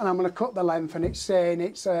first, and I'm going to cut the length, and it's saying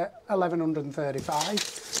it's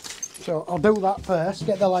 1135. So I'll do that first,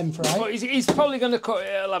 get the length right. Well, he's probably going to cut it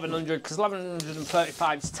at 1100 because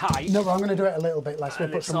 1135 is tight. No, but I'm going to do it a little bit less. And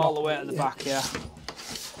we'll it's all the way at the back, yeah.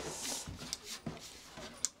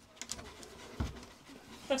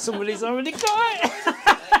 Somebody's already got it.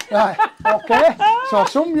 Right, okay. So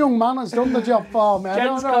some young man has done the job for me.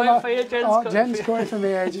 Jen's cut it for you, Jen's cut it for me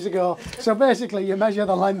ages ago. So basically you measure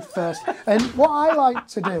the length first. And what I like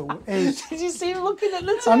to do is... Did you see him looking at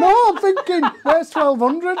the tape? I know, I'm thinking, where's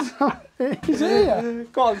 1200? He's here.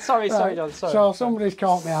 Go on, sorry, John, sorry. So somebody's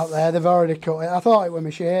caught me out there, they've already cut it. I thought it were my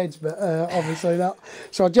shades, but obviously not.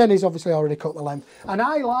 So Jenny's obviously already cut the length. And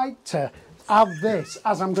I like to have this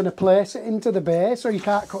as I'm going to place it into the bay, so you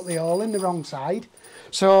can't cut the hole in the wrong side.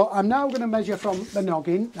 So I'm now going to measure from the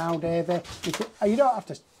noggin. Now, Davey, you don't have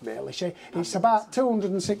to really see. It's about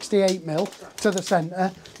 268 mil to the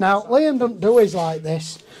centre. Now, Liam doesn't do his like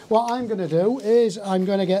this. What I'm going to do is I'm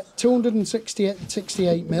going to get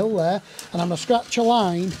 268 mil there, and I'm going to scratch a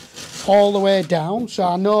line all the way down, so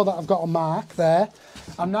I know that I've got a mark there.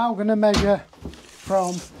 I'm now going to measure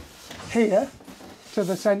from here to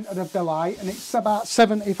the centre of the light, and it's about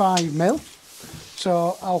 75 mil.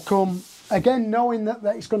 So I'll come, again, knowing that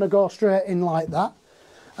it's going to go straight in like that.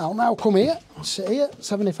 I'll now come here, sit here,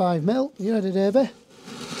 75 mil. You ready, Davey?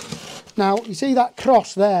 Now, you see that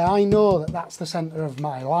cross there? I know that that's the centre of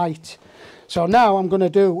my light. So now I'm going to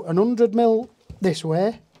do 100 mil this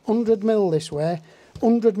way, 100 mil this way,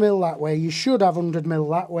 100 mil that way. You should have 100 mil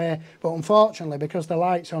that way, but unfortunately, because the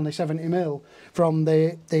light's only 70 mil from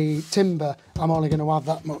the timber, I'm only going to have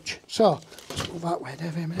that much. So, let's move that way,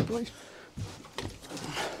 Davey, a minute, please.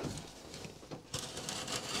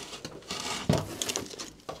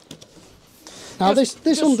 Now this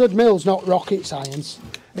 100 mil's not rocket science.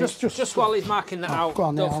 Just while he's marking that out,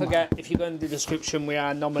 on, don't forget, if you go in the description, we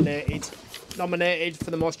are nominated for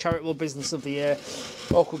the most charitable business of the year,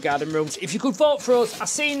 local garden rooms. If you could vote for us, I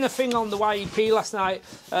seen the thing on the YEP last night,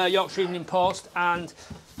 Yorkshire Evening Post, and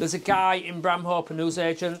there's a guy in Bramhope, a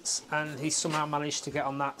newsagents, and he's somehow managed to get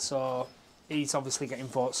on that, so he's obviously getting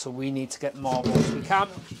votes, so we need to get more votes. We can't,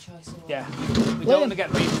 yeah, we don't want to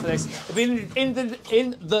get beat for this. It'll be in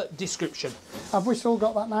the description. Have we still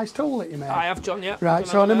got that nice tool that you made? I have, John, yeah. Right,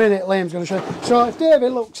 so in a minute Liam's going to show you. So if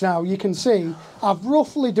David looks now, you can see I've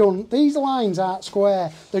roughly done, these lines aren't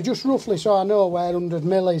square, they're just roughly so I know where 100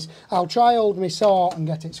 mil is. I'll try hold my saw and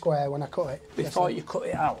get it square when I cut it. Before you cut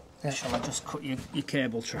it out, Yeah. Shall I just cut your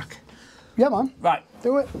cable track? Yeah, man. Right.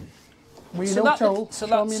 Do it. We So no that, tool. so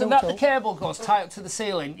Show that, me so no that tool. the cable goes tight up to the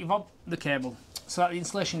ceiling. You've got the cable. So that the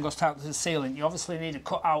insulation goes tight up to the ceiling. You obviously need a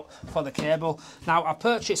cut out for the cable. Now I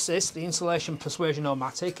purchased this, the Insulation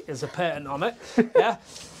Persuasion-O-Matic, is a patent on it. Yeah.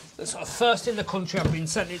 It's sort of first in the country. I've been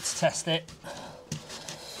sent it to test it.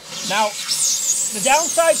 Now, the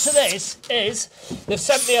downside to this is they've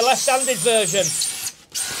sent me a left-handed version.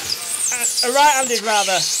 A right-handed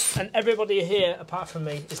rather, and everybody here apart from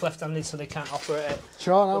me is left-handed, so they can't operate it.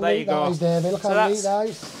 Sure, how there neat you go. that is, David. Look So how neat that's that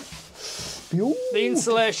is. the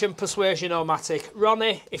Insulation Persuasion-O-Matic.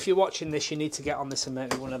 Ronnie, if you're watching this, you need to get on this and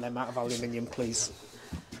make me one of them out of aluminium, please.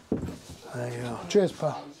 There you go. Cheers,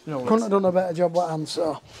 pal. No worries. Couldn't have done a better job with hand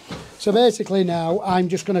saw. So basically now I'm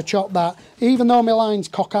just going to chop that. Even though my line's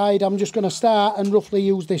cockeyed, I'm just going to start and roughly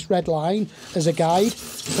use this red line as a guide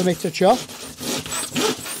for me to chop.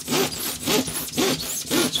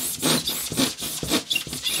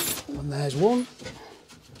 And there's one.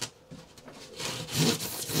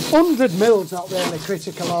 100 mils not really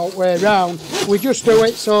critical all the way round. We just do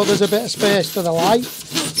it so there's a bit of space for the light.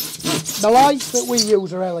 The lights that we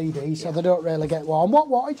use are LED, so they don't really get warm. What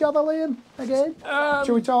wattage are they, Liam, again?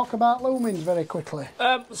 Shall we talk about lumens very quickly?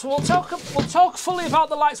 So we'll talk fully about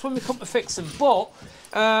the lights when we come to fix them, but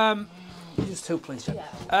just two, please, Jen.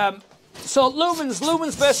 Yeah. So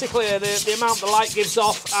lumens basically are the amount the light gives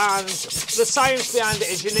off, and the science behind it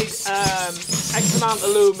is you need X amount of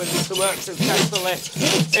lumens to work successfully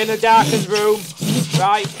in a darkened room,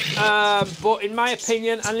 right? But in my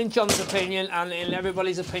opinion, and in John's opinion, and in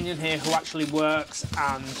everybody's opinion here who actually works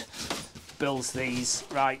and builds these,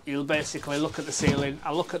 right, you'll basically look at the ceiling,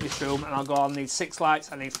 I'll look at this room and I'll go, I need 6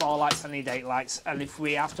 lights, I need 4 lights, I need 8 lights, and if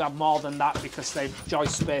we have to have more than that because they've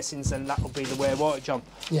joist spacings, then that will be the way, won't it, John?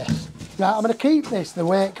 Yes. Right, I'm going to keep this the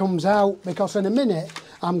way it comes out because in a minute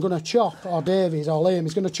I'm going to chop, or Davies or Liam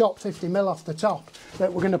is going to chop 50 mil off the top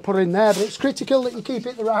that we're going to put in there, but it's critical that you keep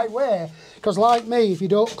it the right way because like me, if you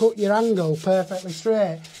don't cut your angle perfectly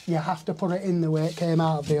straight, you have to put it in the way it came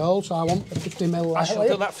out of the hole, so I want the 50 mil. I shall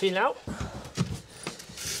do that for you now.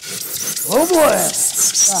 Oh boy!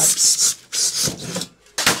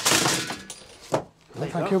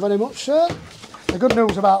 Right. Thank you very much, sir. The good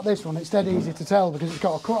news about this one, it's dead easy to tell because it's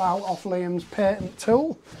got a cut out off Liam's patent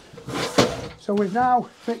tool. So we've now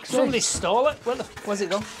fixed Somebody it. stole it. Where's it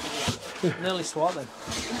gone? Nearly swore then.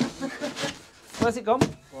 Where's it gone?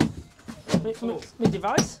 My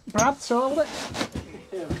device? Brad sold it.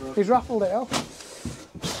 He's raffled it up.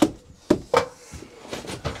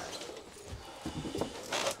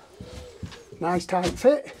 Nice tight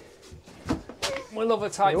fit. We love a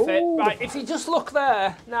tight fit. Right, if you just look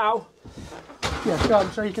there now, Yeah, go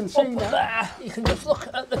on, so you can see up now. there, you can just look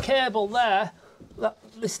at the cable there.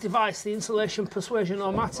 This device, the Insulation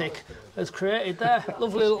Persuasion-O-Matic, has created there.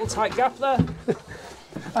 Lovely little tight gap there.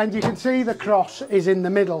 And you can see the cross is in the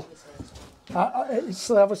middle.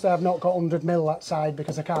 Obviously I've not got 100 mil that side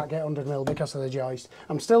because I can't get 100 mil because of the joist.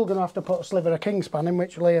 I'm still going to have to put a sliver of Kingspan in,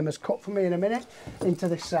 which Liam has cut for me in a minute, into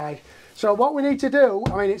this side. So what we need to do,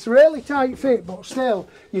 I mean it's a really tight fit, but still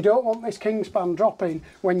you don't want this Kingspan dropping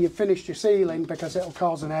when you've finished your ceiling because it'll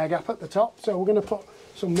cause an air gap at the top. So we're going to put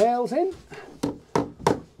some nails in.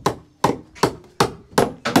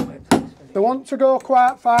 They want to go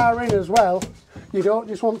quite far in as well. You don't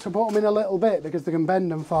just want to put them in a little bit because they can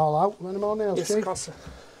bend and fall out. Any more nails, Yes, Chief? of course.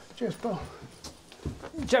 Cheers, Paul.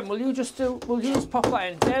 Jen, will you just pop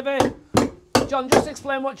that in? David, John, just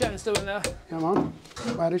explain what Jen's doing there. Come on.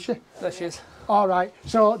 Where is she? There she is. All right,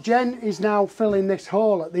 so Jen is now filling this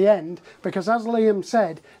hole at the end because as Liam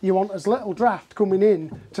said, you want as little draft coming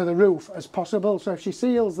in to the roof as possible. So if she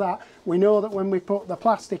seals that, we know that when we put the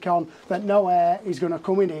plastic on that no air is going to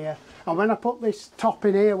come in here. And when I put this top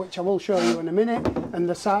in here, which I will show you in a minute, and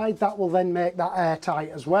the side, that will then make that airtight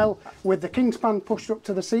as well. With the Kingspan pushed up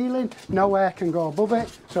to the ceiling, no air can go above it,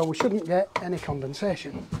 so we shouldn't get any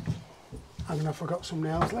condensation. I don't know if I got some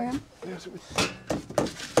nails, Liam.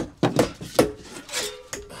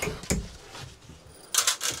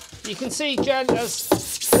 You can see Jen has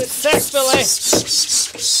successfully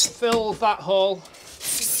filled that hole.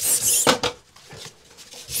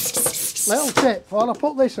 Little tip, while I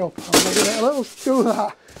put this up, I'm going to give it a little do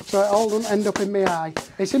that so it all doesn't end up in my eye.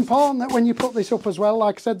 It's important that when you put this up as well,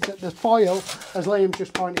 like I said, that the foil, as Liam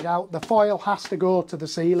just pointed out, the foil has to go to the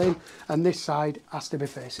ceiling and this side has to be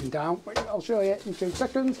facing down, which I'll show you in 2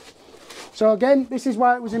 seconds. So again, this is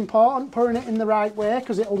why it was important, putting it in the right way,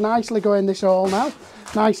 because it'll nicely go in this hole now,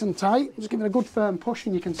 nice and tight. Just give it a good firm push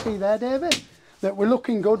and you can see there, David, that we're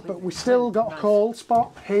looking good, but we still got a cold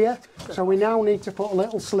spot here, so we now need to put a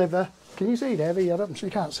little sliver Can you see, Davey?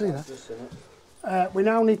 You can't see that. We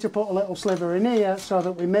now need to put a little sliver in here so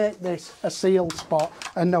that we make this a sealed spot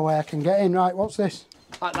and no air can get in. Right, what's this?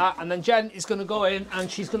 Like that, and then Jen is going to go in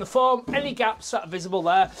and she's going to form any gaps that are visible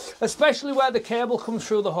there, especially where the cable comes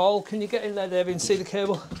through the hole. Can you get in there, Davey, and see the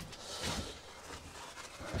cable?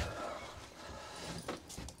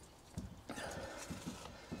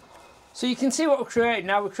 So you can see what we're creating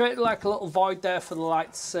now. We've created like a little void there for the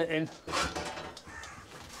light to sit in.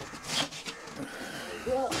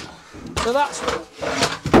 So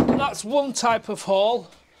that's one type of hole.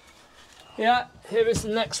 Yeah, here is the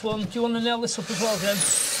next one. Do you want to nail this up as well, Jen?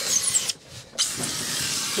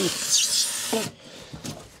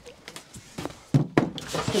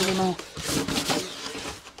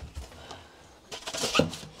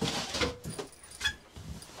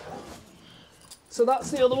 So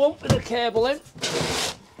that's the other one with the cable in.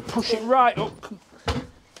 Push it right up.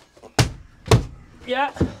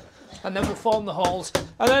 Yeah. And then we'll form the holes.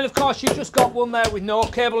 And then of course you've just got one there with no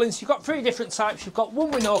cable in. So you've got three different types. You've got one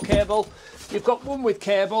with no cable, you've got one with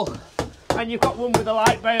cable, and you've got one with a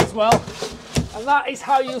light bay as well. And that is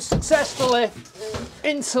how you successfully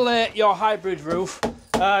insulate your hybrid roof.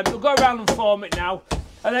 You'll go around and form it now.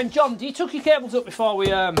 And then John, do you tuck your cables up before we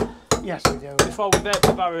yes, we do. Before we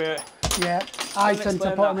vapor barrier it? Yeah, I tend to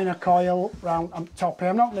put them in a coil round on top here.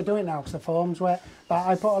 I'm not going to do it now because the foam's wet, but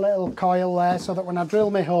I put a little coil there so that when I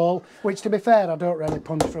drill my hole, which to be fair, I don't really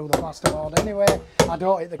punch through the plasterboard anyway, I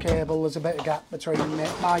don't hit the cable, there's a bit of gap between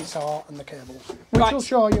my saw and the cable, which right. I'll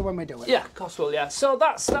show you when we do it. Yeah, of course will, yeah. So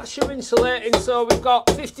that's your insulating. So we've got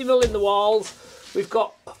 50mm in the walls, we've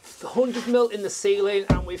got 100mm in the ceiling,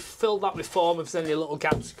 and we've filled that with foam if there's any little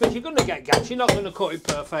gaps, because you're going to get gaps, you're not going to cut it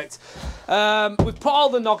perfect. We've put all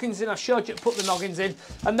the noggins in. I showed you to put the noggins in,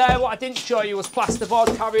 and there what I didn't show you was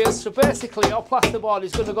plasterboard carriers. So basically your plasterboard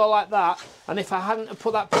is going to go like that, and if I hadn't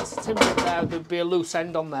put that piece of timber in there, there'd be a loose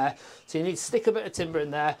end on there. So you need to stick a bit of timber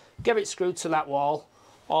in there, get it screwed to that wall,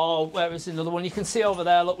 or where is another one? You can see over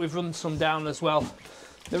there, look, we've run some down as well.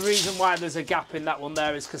 The reason why there's a gap in that one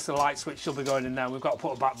there is because the light switch will be going in there. We've got to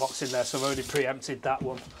put a back box in there, so I've already preempted that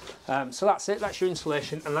one. So that's it, that's your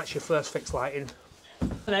insulation, and that's your first fixed lighting.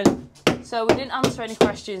 And then, so we didn't answer any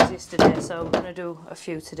questions yesterday, so we're going to do a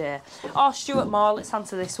few today. Oh, Stuart Moore, let's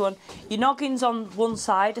answer this one. Your noggins on one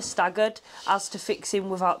side are staggered as to fixing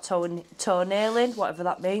without toe nailing, whatever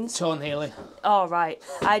that means. toe nailing. Oh, right.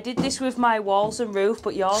 I did this with my walls and roof,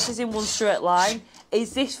 but yours is in one straight line.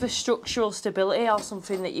 Is this for structural stability or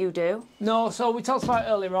something that you do? No, so we talked about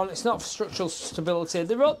earlier on, it's not for structural stability.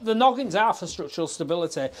 The noggins are for structural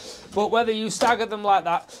stability, but whether you stagger them like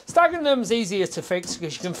that, staggering them is easier to fix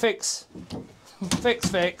because you can fix,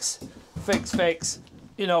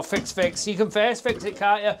 you know, fix. You can fix it,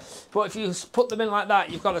 can't you? But if you put them in like that,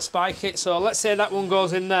 you've got to spike it. So let's say that one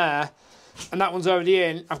goes in there, and that one's already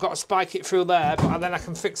in, I've got to spike it through there, but then I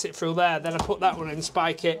can fix it through there, then I put that one in,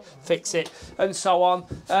 spike it, fix it, and so on.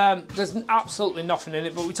 There's absolutely nothing in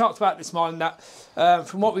it, but we talked about this morning that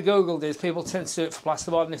from what we googled is people tend to do it for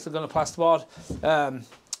plasterboard, and if they're going to plasterboard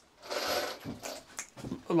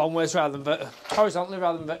long ways rather than horizontally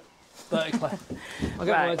rather than vertically. I'll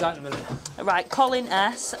get my words out in a minute. Right, Colin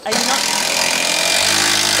S, are you not...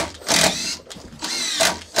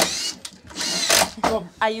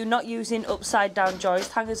 Are you not using upside down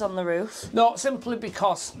joist hangers on the roof? No, simply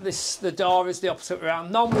because the door is the opposite way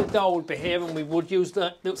around. Normally the door would be here and we would use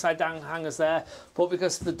the upside down hangers there, but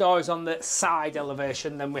because the door is on the side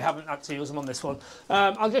elevation, then we haven't had to use them on this one.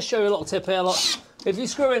 I'll just show you a little tip here, look. If you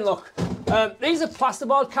screw in, look, these are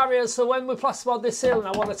plasterboard carriers, so when we plasterboard this ceiling,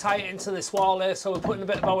 I want to tie it into this wall here, so we're putting a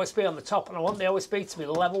bit of OSB on the top, and I want the OSB to be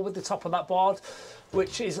level with the top of that board,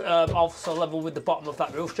 which is also level with the bottom of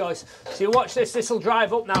that roof joist. So you watch this, this will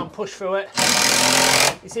drive up now and push through it.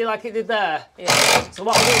 You see like it did there? Yeah. So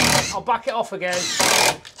what I'll do, I'll back it off again,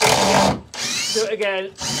 do it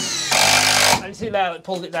again, and you see there, it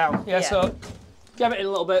pulled it down. Yeah, so give it in a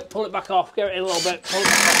little bit, pull it back off, give it in a little bit, pull it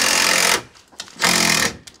back off.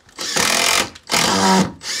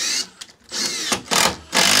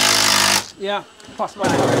 Yeah, pass my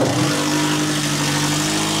next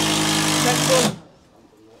one.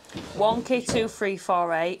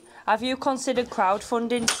 Wonky2348. Have you considered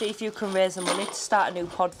crowdfunding to see if you can raise the money to start a new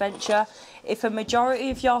pod venture? If a majority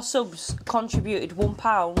of your subs contributed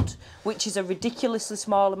 £1, which is a ridiculously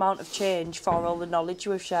small amount of change for all the knowledge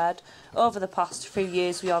we've shared over the past few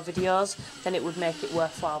years with your videos, then it would make it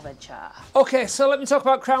worthwhile venture. Okay, so let me talk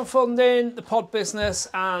about crowdfunding, the pod business,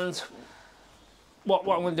 and what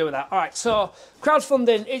I'm going to do with that. All right, so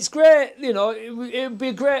crowdfunding, it's great. You know, it would be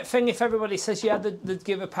a great thing if everybody says, yeah, they'd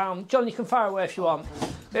give £1. John, you can fire away if you want.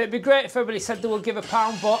 It'd be great if everybody said they will give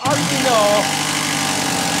 £1, but as you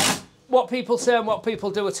know, what people say and what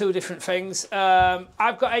people do are two different things.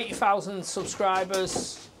 I've got 80,000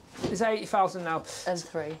 subscribers. Is it 80,000 now? And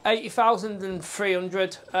 3.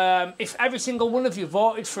 80,300. If every single one of you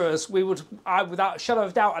voted for us, we would, without a shadow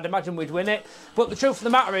of doubt, I'd imagine we'd win it. But the truth of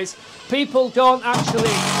the matter is, people don't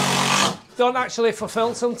actually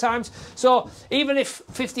fulfil sometimes. So even if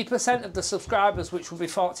 50% of the subscribers, which would be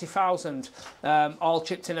 40,000, all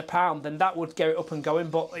chipped in £1, then that would get it up and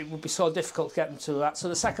going, but it would be so difficult to get them to that. So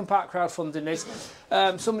the second part of crowdfunding is,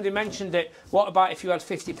 somebody mentioned it, what about if you had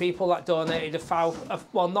 50 people that donated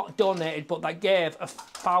well, not donated, but that gave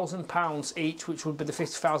 £1,000 each, which would be the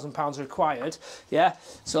 £50,000 required, yeah?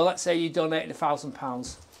 So let's say you donated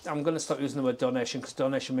 £1,000. I'm going to stop using the word donation because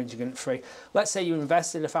donation means you're getting it free. Let's say you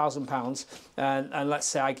invested £1,000 and let's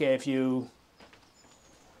say I gave you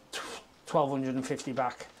 1,250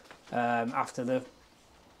 back after the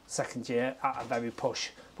second year at a very push,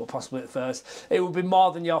 but possibly at first. It would be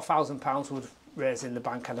more than your £1,000 would raise in the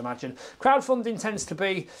bank, I'd imagine. Crowdfunding tends to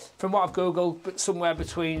be, from what I've googled, but somewhere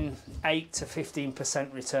between 8 to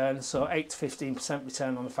 15% return. So 8 to 15%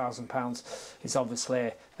 return on £1,000 is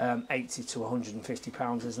obviously 80 to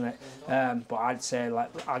 £150, isn't it? But I'd say, like,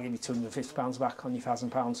 I'll give you £250 back on your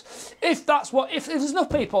 £1,000. If there's enough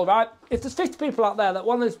people, right? If there's 50 people out there that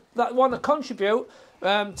want to contribute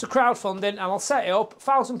to crowdfunding, and I'll set it up,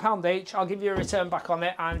 £1,000 each. I'll give you a return back on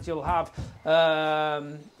it, and you'll have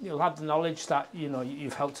the knowledge that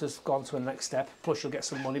you've helped us go on to the next step. Plus, you'll get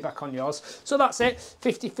some money back on yours. So that's it.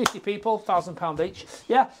 50 people, £1,000 each.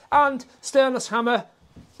 Yeah, and Sternus Hammer.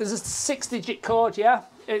 There's a 6-digit code. Yeah,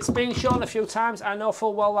 it's been shown a few times. I know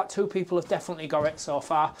full well that 2 people have definitely got it so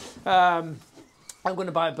far. I'm going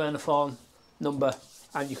to buy a burner phone number,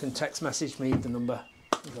 and you can text message me the number.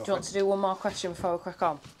 Do you want to do one more question before we crack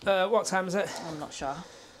on? What time is it? I'm not sure.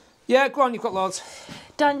 Yeah, go on, you've got loads.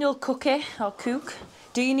 Daniel Cookie, or Cook.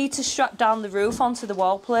 Do you need to strap down the roof onto the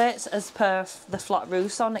wall plates as per the flat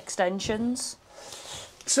roofs on extensions?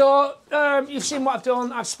 So, you've seen what I've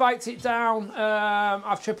done. I've spiked it down.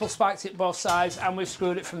 I've triple spiked it both sides, and we've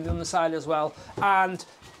screwed it from the underside as well. And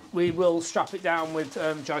we will strap it down with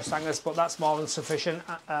joist hangers, but that's more than sufficient.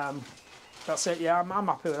 That's it, yeah, I'm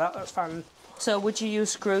happy with that. That's fine. So would you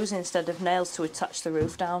use screws instead of nails to attach the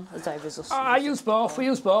roof down? As I use both, we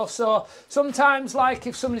use both. So sometimes, like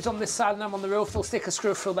if somebody's on this side and I'm on the roof, they'll stick a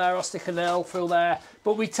screw through there or stick a nail through there.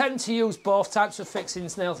 But we tend to use both types of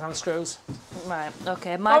fixings, nails and screws. Right,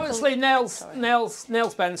 okay. Michael... Obviously nails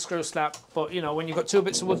bend, screws snap, but you know, when you've got 2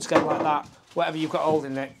 bits of wood together like that, whatever you've got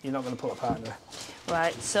holding it, you're not going to pull apart anyway.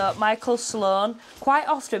 Right, so Michael Sloan, quite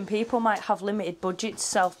often people might have limited budget to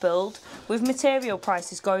self-build. With material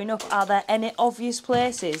prices going up, are there any obvious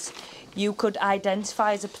places you could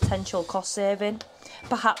identify as a potential cost saving?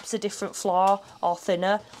 Perhaps a different floor, or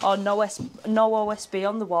thinner, or no OSB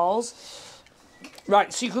on the walls?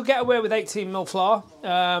 Right, so you could get away with 18mm floor,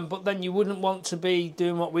 but then you wouldn't want to be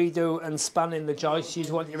doing what we do and spanning the joists.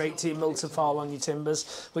 You'd want your 18mm to fall on your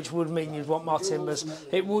timbers, which would mean you'd want more timbers.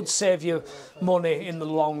 It would save you money in the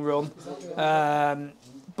long run,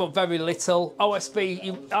 but very little.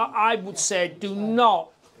 OSB, I would say do not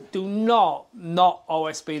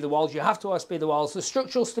OSB the walls. You have to OSB the walls. The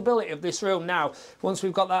structural stability of this room now, once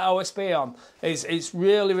we've got that OSB on, is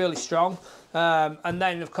really, really strong. And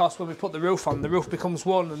then, of course, when we put the roof on, the roof becomes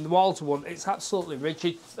one and the walls are one. It's absolutely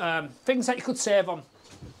rigid. Things that you could save on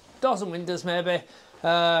doors and windows, maybe.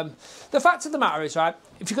 The fact of the matter is, right,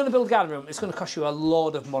 if you're going to build a garden room, it's going to cost you a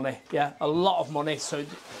load of money, yeah, a lot of money. So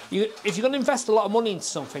if you're going to invest a lot of money into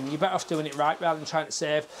something, you're better off doing it right rather than trying to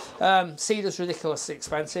save. Cedar's ridiculously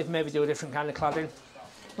expensive. Maybe do a different kind of cladding.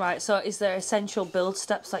 Right, so is there essential build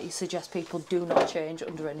steps that you suggest people do not change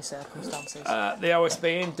under any circumstances? The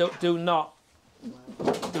OSB, do not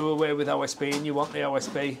do away with OSB, and you want the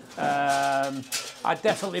OSB. I'd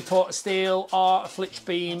definitely put a steel or a flitch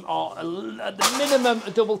beam or at the minimum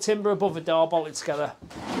a double timber above a door bolted together.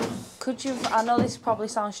 Could you, I know this probably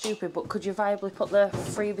sounds stupid, but could you viably put the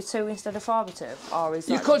 3x2 instead of 4x2? Or is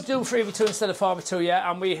that... You could do 3x2 instead of 4x2,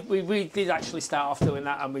 yeah, and we did actually start off doing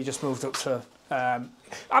that, and we just moved up to...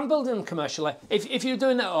 I'm building them commercially. If you're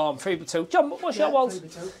doing it at home, 3x2. John, what's your walls?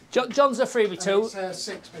 3x2. John's a 3x2. It's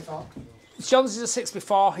 6x4. John's is a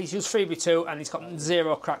 6x4, he's used 3x2 and he's got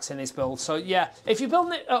 0 cracks in his build. So yeah, if you're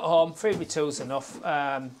building it at home, 3x2 is enough.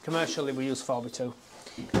 Commercially we use 4x2.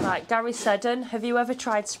 Right, Gary Seddon, have you ever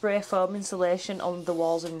tried spray foam insulation on the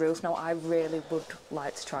walls and roof? Now I really would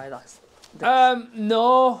like to try that.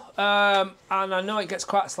 No, and I know it gets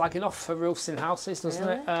quite slagging off for roofs in houses, doesn't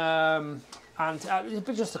it? And it'd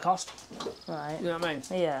be just the cost. Right. You know what I mean?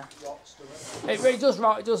 Yeah. It does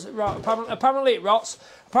rot. It does rot. Apparently it rots.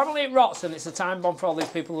 Apparently it rots, and it's a time bomb for all these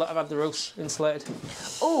people that have had the roofs insulated.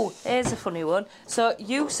 Oh, here's a funny one. So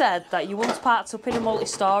you said that you once parked up in a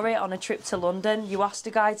multi-storey on a trip to London. You asked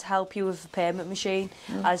a guy to help you with the payment machine,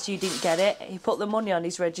 as you didn't get it. He put the money on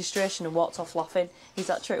his registration and walked off laughing. Is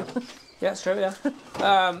that true? Yeah, it's true, yeah.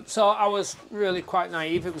 So I was really quite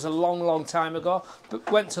naive. It was a long, long time ago. But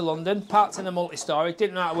went to London, parked in a multi-storey,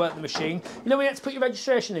 didn't know how to work the machine. You know when you had to put your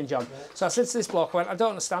registration in, John? So I said to this bloke, I went, I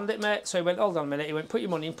don't understand it, mate. So he went, hold on a minute. He went, put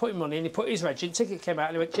your money in, and he put his reg in. Ticket came out,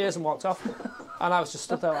 and he went, cheers, and walked off. And I was just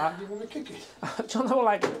stood there like Do you want to kick it? John, I was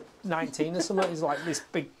like 19 or something. He's like this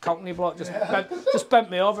big cockney bloke, just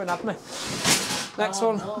bent me over and had me. Next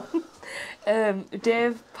one. No.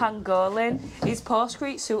 Dave Pangolin, is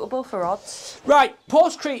Postcrete suitable for odds? Right,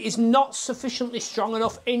 Postcrete is not sufficiently strong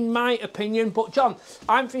enough, in my opinion. But John,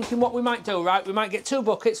 I'm thinking what we might do, right? We might get 2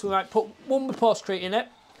 buckets. We might put one with Postcrete in it,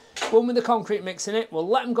 one with the concrete mix in it. We'll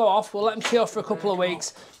let them go off. We'll let them cure for a couple of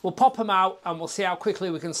weeks. We'll pop them out, and we'll see how quickly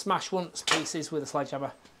we can smash one to pieces with a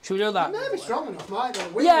sledgehammer. Should we do that? It may be strong enough, might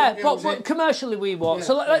it? We Yeah, won't use but it. commercially we won't. Yeah,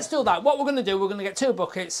 So let's do that. What we're going to do, we're going to get 2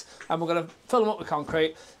 buckets and we're going to fill them up with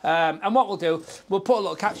concrete. And what we'll do, we'll put a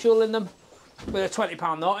little capsule in them with a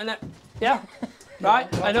 £20 note in it. Yeah?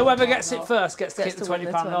 Right? And whoever gets it first gets to keep the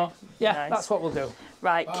 £20 note. Yeah, Nice. that's what we'll do.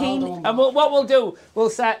 Right, keen. And what we'll do, we'll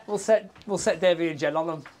set Davey and Jen on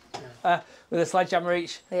them with a sledgehammer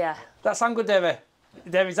each. Yeah. That sound good, Davey?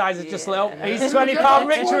 Davy's eyes are just lit up. He's £20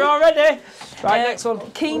 richer already. Right, next one.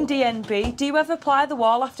 Keen DNB, do you ever apply the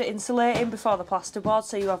wall after insulating before the plasterboard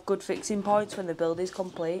so you have good fixing points when the build is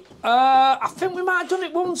complete? I think we might have done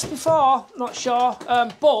it once before, not sure.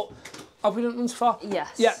 But have we done it once before?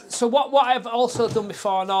 Yes. Yeah. So what I've also done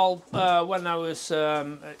before and all when I was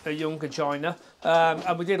a younger joiner,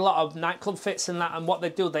 and we did a lot of nightclub fits and that. And what they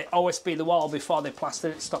do, they always speed the wall before they plaster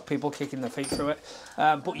it, stop people kicking their feet through it.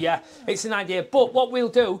 But yeah, it's an idea. But what we'll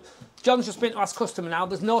do. John's just been to ask customer now.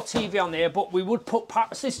 There's no TV on here, but we would put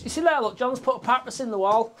pattresses. You see there, look, John's put a mattress in the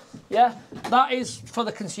wall. Yeah, that is for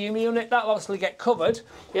the consumer unit. That'll obviously get covered.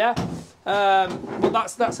 Yeah, but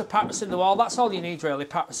that's a mattress in the wall. That's all you need really,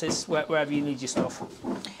 mattresses wherever you need your stuff.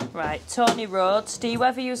 Right, Tony Rhodes, do you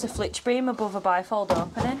ever use a flitch beam above a bifold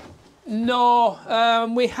opening? No,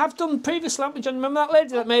 we have done previously, haven't we, John? Remember that lady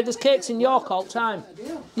that made us cakes in York all the time?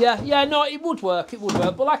 Yeah, no, it would work.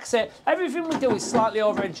 But like I say, everything we do is slightly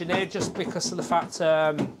over-engineered just because of the fact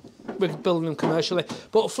we're building them commercially.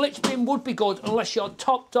 But a flitch beam would be good unless your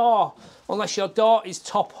door is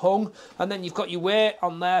top hung, and then you've got your weight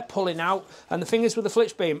on there pulling out. And the thing is with the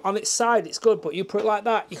flitch beam, on its side it's good, but you put it like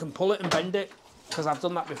that, you can pull it and bend it, because I've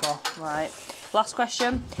done that before. Right. Last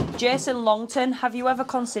question. Jason Longton, have you ever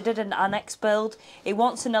considered an annex build? He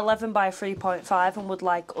wants an 11 by 3.5 and would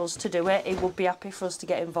like us to do it. He would be happy for us to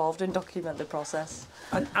get involved and document the process.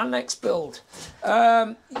 An annex build?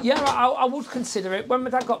 Yeah, I would consider it. When my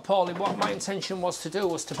dad got poorly, what my intention was to do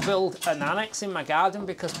was to build an annex in my garden,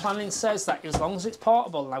 because planning says that as long as it's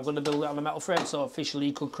portable and I'm going to build it on a metal frame so officially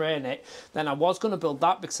you could crane it, then I was going to build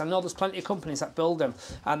that, because I know there's plenty of companies that build them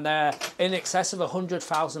and they're in excess of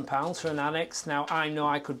 £100,000 for an annex. Now, I know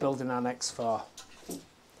I could build an annex for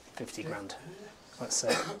 50 grand, let's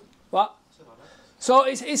say. What? So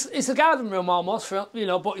it's a garden room almost, for, you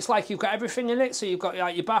know, but it's like you've got everything in it. So you've got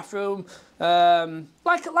like your bathroom,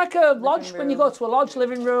 like a lodge, when you go to a lodge,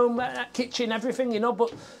 living room, kitchen, everything, you know.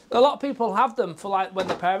 But a lot of people have them for like when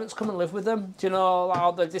their parents come and live with them, do you know,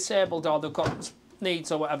 or they're disabled or they've got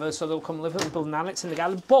needs or whatever, so they'll come and live with them and build an annex in the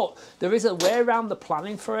garden. But there is a way around the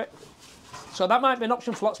planning for it. So that might be an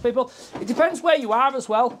option for lots of people. It depends where you are as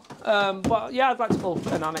well. But yeah, I'd like to build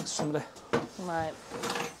an annex someday. Right.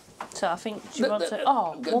 So I think, do you want to...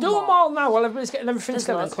 do them all now while everybody's getting everything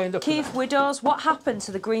together and cleaned up. Keith Widows, what happened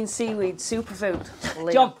to the green seaweed superfood?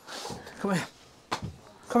 Liam. John, come here.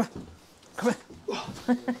 Come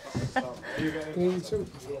here.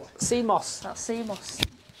 Sea moss. That's sea moss.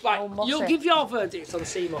 Right, you give your verdict on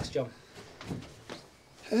sea moss, John.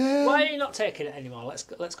 Why are you not taking it anymore?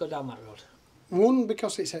 Let's go down that road. One,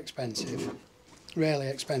 because it's expensive. Really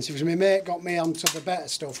expensive. Because my mate got me onto the better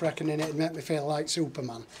stuff, reckoning it'd make me feel like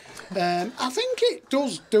Superman. I think it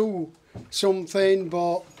does do something,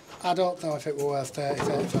 but I don't know if it were worth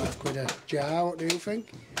 35 quid a jar. What do you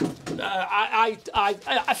think? I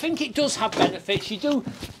think it does have benefits. You do.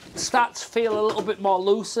 start to feel a little bit more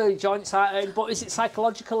looser, your joints aren't, but is it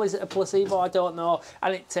psychological, is it a placebo, I don't know,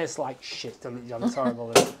 and it tastes like shit, doesn't it, John? It's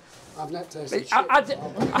horrible, isn't it? I've not tasted shit. I'd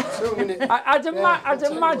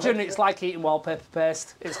imagine it's like eating wallpaper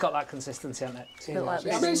paste. It's got that consistency on it. It's like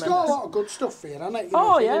I mean, it's got a lot of good stuff for you, hasn't it? You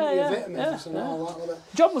Oh, know, yeah. Vitamins and all that.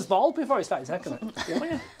 John was bald before he started taking it.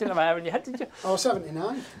 Didn't have hair in your head, did you? Oh,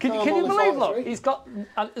 79. Can I'm you only believe, 43.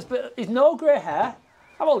 look, he's no grey hair.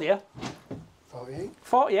 How old are you? 48.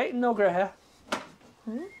 48 and no grey hair.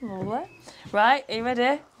 Lovely. Right, are you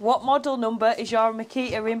ready? What model number is your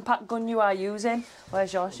Makita impact gun you are using?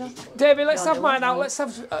 Where's yours, John? Davey, let's have mine out. Let's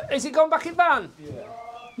have. Is it going back in van?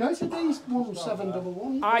 No, it's a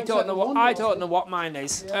D1711. I don't know what mine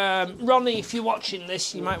is. Ronnie, if you're watching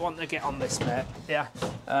this, you might want to get on this, mate. Yeah.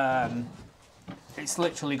 It's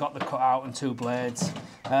literally got the cutout and 2 blades.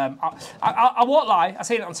 I won't lie, I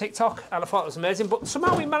seen it on TikTok and I thought it was amazing, but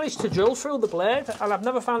somehow we managed to drill through the blade, and I've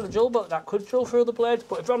never found a drill bit that could drill through the blade.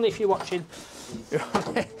 But Ronnie, if you're watching,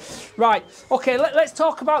 right, okay, let's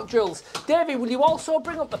talk about drills. Davey, will you also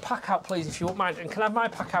bring up the pack out, please, if you won't mind, and can I have my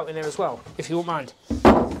pack out in here as well, if you won't mind?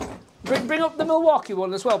 Bring up the Milwaukee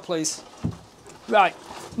one as well, please. Right,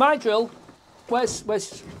 my drill, where's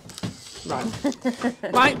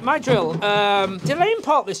right, my drill. Did I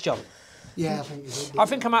import this, John? Yeah, I think you did. I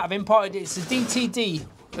think I might have imported it. It's a DTD,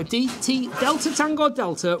 a DT Delta Tango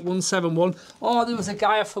Delta 171. Oh, there was a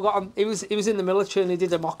guy I forgot. He was in the military and he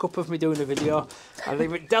did a mock-up of me doing a video. And they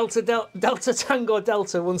went Delta Tango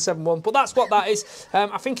Delta 171. But that's what that is.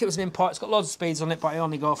 I think it was an import. It's got loads of speeds on it, but I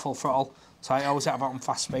only go full throttle. So I always have it on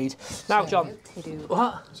fast speed. Now, John.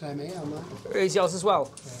 What? Same here, mate. Is yours as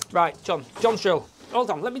well? Yeah. Right, John's drill. Hold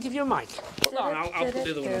on, let me give you a mic. Hold on, I'll put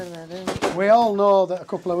the other one. We all know that a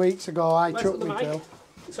couple of weeks ago I took the my mic? drill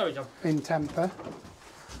Sorry, John. in temper.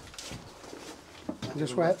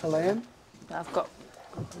 Just wait for Liam. I've got.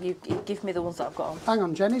 You give me the ones that I've got on. Hang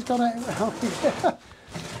on, Jenny's got it.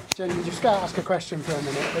 Jenny, you just can't ask a question for a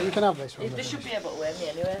minute, but you can have this one. They should be able to wear me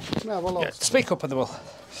anyway. No, well, Yeah, speak up and they will.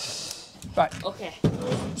 Right. Okay.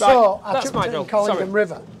 So I that's took my it drill. in Collingham Sorry.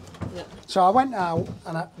 River. Yeah. So I went out,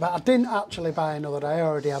 but I didn't actually buy another. I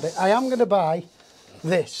already had it. I am going to buy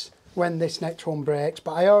this when this next one breaks,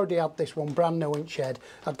 but I already had this one brand new in shed.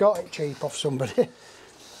 I'd got it cheap off somebody.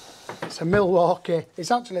 It's a Milwaukee.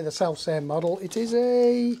 It's actually the self-same model. It is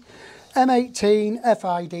a M18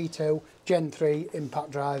 FID2 Gen 3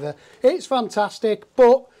 impact driver. It's fantastic,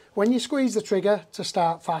 but when you squeeze the trigger to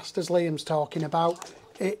start fast, as Liam's talking about,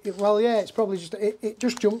 it's probably just it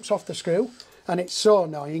just jumps off the screw. And it's so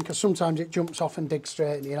annoying because sometimes it jumps off and digs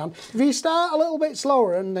straight in your hand. If you start a little bit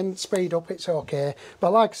slower and then speed up, it's okay.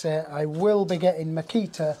 But like I say, I will be getting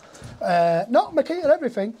Makita, not Makita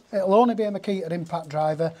everything, it'll only be a Makita impact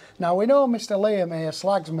driver. Now we know Mr. Liam here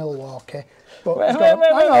slags Milwaukee. But Wait,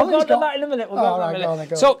 we'll go to that in a minute.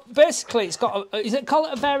 So basically, it's got is it called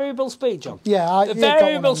a variable speed, John? Yeah, the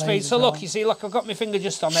variable speed. So look, you see, look, I've got my finger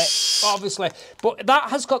just on it, obviously, but that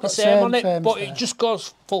has got the same on it, but it just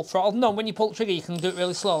goes full throttle. No, when you pull the trigger, you can do it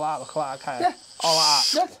really slow, like that, yeah. All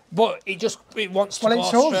like that. Yeah. But it wants to go it's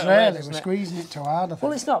straight us, away, really. We're squeezing it too hard, I think.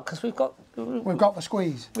 Well, it's not, because we've got the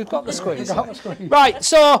squeeze. We've got the squeeze. We've got the squeeze. Right,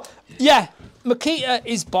 so, yeah, Makita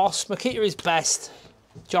is boss. Makita is best.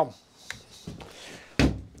 John.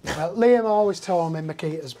 Well, Liam always told me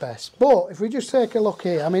Makita's best. But if we just take a look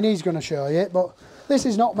here, I mean, he's going to show you it, but this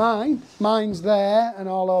is not mine. Mine's there and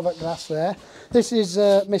all over grass there. This is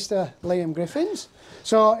Mr. Liam Griffin's.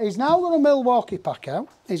 So he's now got a Milwaukee pack out.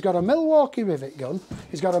 He's got a Milwaukee rivet gun.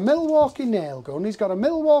 He's got a Milwaukee nail gun. He's got a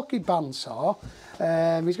Milwaukee bandsaw.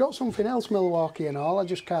 He's got something else Milwaukee and all, I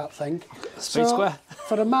just can't think. Speed square.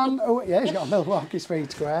 For a man, yeah, he's got a Milwaukee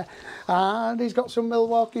speed square. And he's got some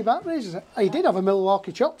Milwaukee batteries. He did have a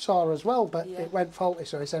Milwaukee chop saw as well, but it went faulty,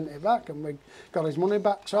 so he sent it back and we got his money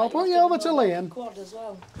back. So I'll put you over to Liam. Quad as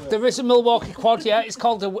well. There is a Milwaukee quad, yeah. It's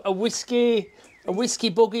called a whiskey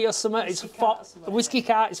buggy or something. It's a whiskey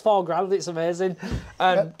cart. It's £4 It's amazing.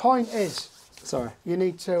 The point is, sorry, you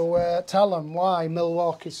need to tell them why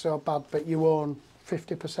Milwaukee's so bad, but you own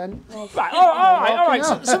 50%. Right, all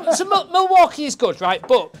right. So Milwaukee is good, right?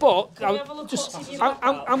 But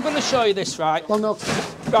I'm going to show you this, right? Well, no.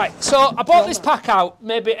 Right, so I bought this pack out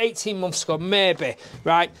maybe 18 months ago, maybe,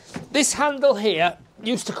 right? This handle here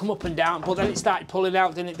used to come up and down, but then it started pulling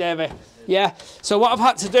out, didn't it, Davey? Yeah, so what I've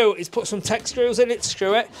had to do is put some tech screws in it to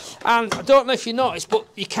screw it, and I don't know if you noticed, but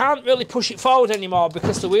you can't really push it forward anymore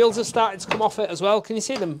because the wheels are starting to come off it as well. Can you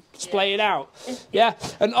see them splaying out? Yeah,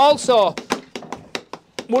 and also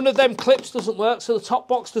one of them clips doesn't work, so the top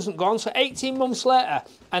box doesn't go on. So 18 months later,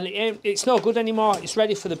 and it's no good anymore. It's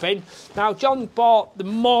ready for the bin. Now, John bought the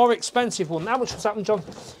more expensive one. How much was that one, John?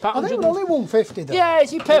 About I think it was only 150 though. Yeah,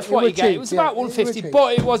 you pay for what you get. Cheap, It was about 150, cheap.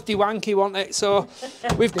 but it was dewanky, wasn't it? So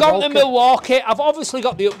we've gone to Milwaukee. I've obviously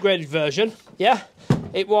got the upgraded version. Yeah,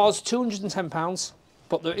 it was £210,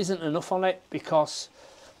 but there isn't enough on it because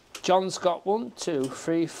John's got 1, 2,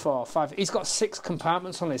 3, 4, 5. He's got 6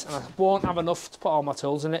 compartments on this, and I won't have enough to put all my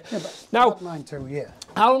tools in it. Yeah, but now, mine too, yeah.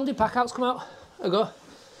 How long did pack-outs come out ago?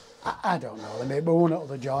 I don't know, but one of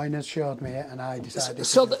the joiners showed me it, and I decided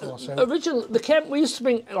So to the original, the camp we used to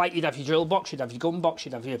bring, like you'd have your drill box, you'd have your gun box,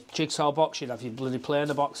 you'd have your jigsaw box, you'd have your bloody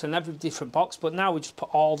planer box, and every different box. But now we just put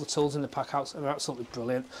all the tools in the pack-outs, and they're absolutely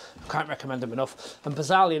brilliant. I can't recommend them enough. And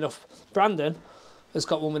bizarrely enough, Brandon has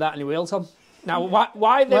got one without any wheels on. Now,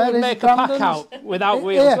 why they would make a pack-out without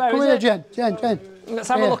wheels? Yeah, Where come is here, it? Jen. Let's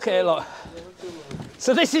have a look at it, look.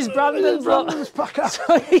 So this is Brandon's pack-out.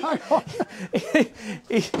 So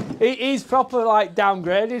he's proper like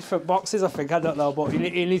downgraded from boxes, I think. I don't know, but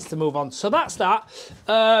he needs to move on. So that's that.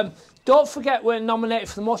 Don't forget we're nominated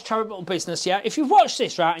for the most charitable business, yeah? If you've watched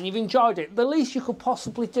this, right, and you've enjoyed it, the least you could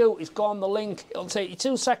possibly do is go on the link. It'll take you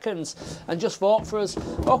 2 seconds and just vote for us.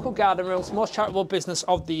 Local Garden Rooms, most charitable business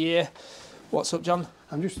of the year. What's up, John?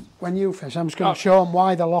 When you finish, I'm just going to show them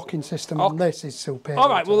why the locking system on this is superior. All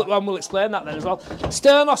right, we'll explain that then as well.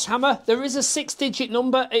 Sternos hammer, there is a 6-digit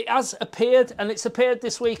number. It has appeared, and it's appeared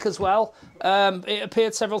this week as well. It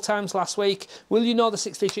appeared several times last week. Will you know the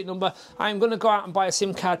 6-digit number? I'm going to go out and buy a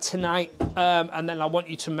SIM card tonight, and then I want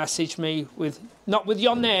you to message me with, not with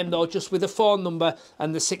your name though, just with a phone number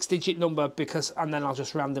and the 6-digit number, and then I'll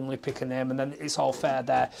just randomly pick a name, and then it's all fair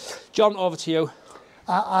there. John, over to you.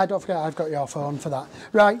 I don't forget I've got your phone for that.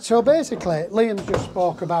 Right, so basically, Liam just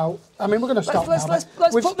spoke about... I mean, we're going to stop now. Let's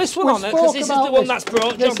put this one on it, because this is the one that's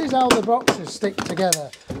broke, John. This is how the boxes stick together.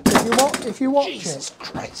 If you watch Jesus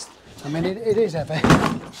Christ. I mean, it is heavy.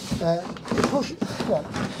 Push...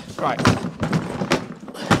 Right.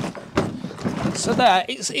 So there,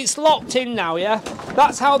 it's locked in now, yeah?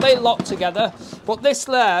 That's how they lock together. But this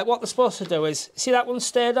there, what they're supposed to do is... See that one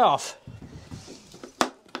stayed off?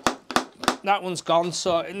 That one's gone,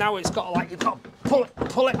 so now it's got like, you've got to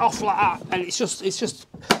pull it off like that, and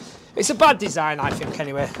it's a bad design, I think,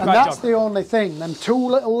 anyway. And right, that's John. the only thing, them 2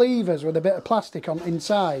 little levers with a bit of plastic on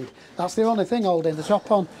inside, that's the only thing holding the top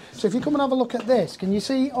on. So if you come and have a look at this, can you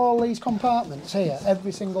see all these compartments here?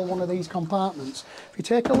 Every single one of these compartments. If you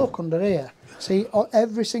take a look under here, see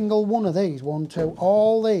every single one of these, 1, 2,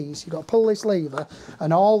 all these, you've got to pull this lever,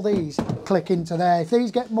 and all these click into there. If these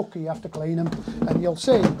get mucky, you have to clean them, and you'll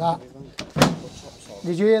see that.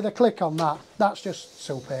 Did you hear the click on that? That's just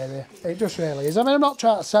superior. It just really is. I mean, I'm not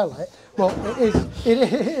trying to sell it, but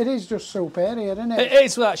it is just superior, isn't it? It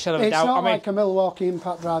is without a shadow of a doubt. It's not like a Milwaukee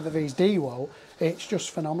Impact Driver V's Dewo. It's just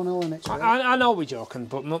phenomenal, and it's. I know we're joking,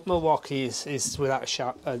 but Milwaukee is without a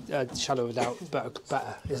shadow of a doubt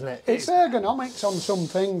better, isn't it? It's ergonomics on some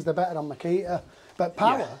things. They're better on Makita, but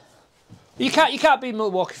power. Yeah. You can't be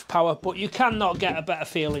Milwaukee for power, but you cannot get a better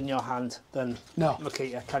feel in your hand than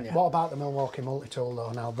Makita, can you? What about the Milwaukee multi-tool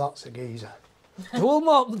though? Now that's a geezer.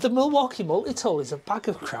 The Milwaukee multi-tool is a bag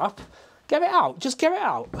of crap. Get it out. Just get it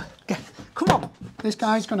out. Come on. This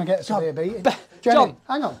guy's going to get a severe beating. Jenny, John,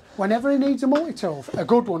 hang on. Whenever he needs a multi-tool, a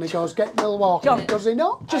good one, he goes, get Milwaukee. John, does he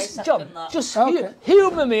not? John,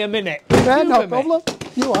 humour me a minute. Yeah, no problem.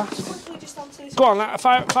 You ask. Go on,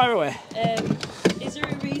 fire away. Is there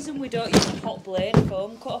a reason we don't use a hot blade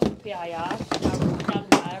foam cut off a PIR?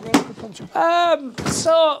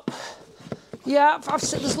 So, yeah, I've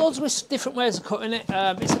said there's loads of different ways of cutting it.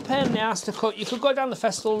 It's a pain in the ass to cut. You could go down the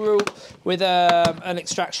Festool route with an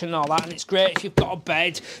extraction and all that, and it's great if you've got a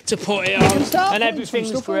bed to put it on, and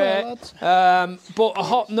everything's great. But a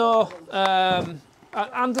hot no.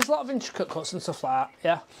 And there's a lot of intricate cuts and stuff like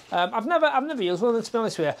that, yeah. I've never used one, to be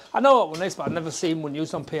honest with you. I know what one is, but I've never seen one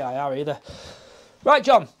used on PIR either. Right,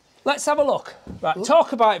 John, let's have a look. Right,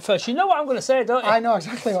 talk about it first. You know what I'm going to say, don't you? I know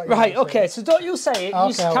exactly what you're going to say. Right, okay, so don't you say it,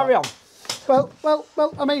 you just carry on. Well,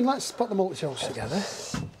 I mean, let's put the multi-tools together.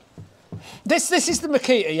 This is the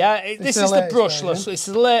Makita, yeah? This is the brushless. It's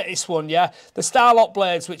the latest one, yeah? The Starlock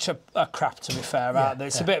blades, which are crap, to be fair, aren't they?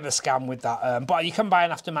 It's a bit of a scam with that. But you can buy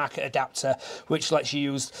an aftermarket adapter, which lets you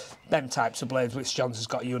use them types of blades, which John's has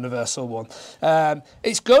got a universal one.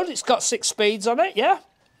 It's good. It's got 6 speeds on it, yeah?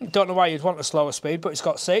 Don't know why you'd want a slower speed, but it's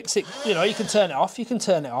got 6. You know, you can turn it off, you can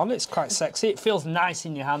turn it on. It's quite sexy. It feels nice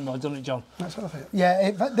in your hand, though, doesn't it, John? That's what I feel. Yeah,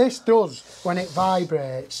 this does, when it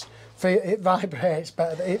vibrates, It vibrates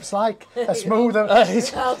better. It's like a smoother. I'll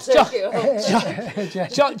take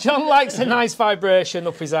it home. John likes a nice vibration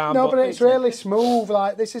up his arm. No, but it's really smooth.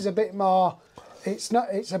 Like this is a bit more. It's not.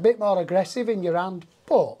 It's a bit more aggressive in your hand.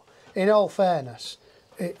 But in all fairness,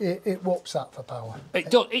 it whoops that for power.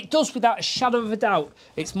 It does without a shadow of a doubt.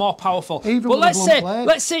 It's more powerful. Even but with a blunt blade.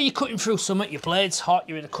 let's say you're cutting through something, your blade's hot,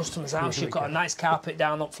 you're in a customer's house, you've got a nice carpet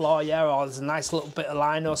down up floor, yeah, or there's a nice little bit of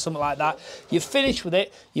line or something like that. You're finished with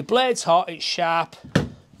it, your blade's hot, it's sharp,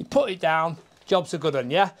 you put it down, job's a good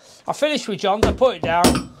one, yeah? I finished with John, I put it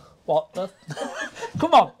down. What the?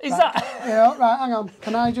 Come on, is that? Yeah, right, hang on.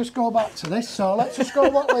 Can I just go back to this? So let's just go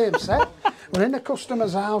what Liam said. We're in a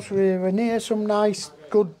customer's house, we're near some nice,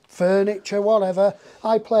 good furniture, whatever.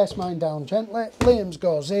 I place mine down gently. Liam's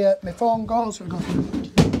goes here, my phone goes, we go,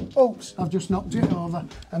 oops, I've just knocked it over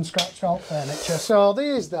and scratched out furniture. So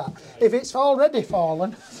there's that. If it's already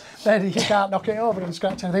fallen, then you can't knock it over and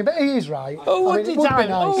scratch anything. But he is right. Who would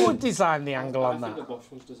design the angle on that?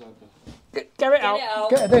 Get it out.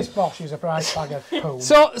 This Bosch is a price bag of poo.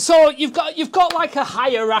 So you've got like a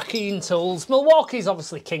hierarchy in tools. Milwaukee's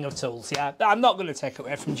obviously king of tools, yeah. I'm not going to take it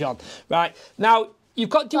away from John. Right, now you've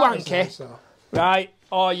got Duanke, nice, right,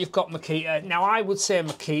 or you've got Makita. Now I would say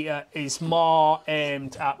Makita is more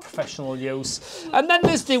aimed at professional use. And then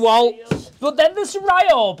there's DeWalt, but then there's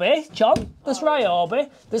Ryobi, John. There's Ryobi,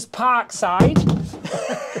 there's Parkside.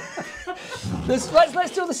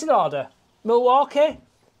 Let's do this in order. Milwaukee,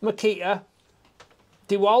 Makita,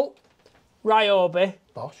 DeWalt, Ryobi,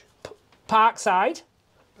 Bosch, Parkside,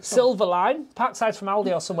 Silverline. Parkside's from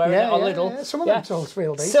Aldi or somewhere, isn't it? Or Lidl. Yeah. Some of them tools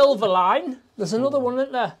feel decent. Silverline. There's another one,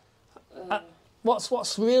 isn't there?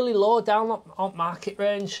 What's really low down on market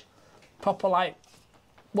range? Proper like,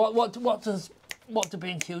 what do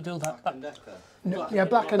B&Q do? That Yeah,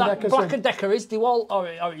 Black & Decker. Black & Decker is DeWalt, or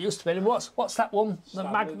it used to be. And what's that one? The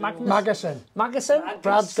Magasin. Magasin?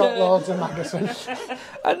 Brad's got loads of Magasin.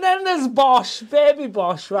 And then there's Bosch, baby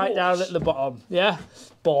Bosch, right down at the bottom. Yeah,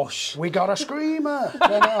 Bosch. We got a screamer.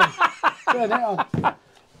 Turn it on. Turn it on.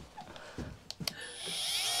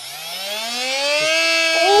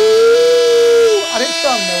 Ooh! And it's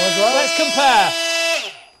brand new as well. Let's compare.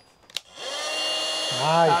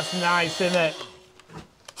 Nice. That's nice, isn't it?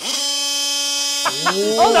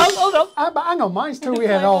 Hold on. But hang on, mine's 2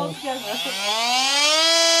 years old.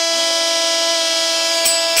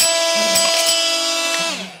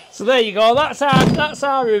 So there you go. That's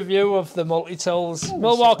our review of the multi-tools.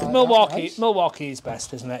 Milwaukee is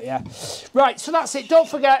best, isn't it? Yeah. Right. So that's it. Don't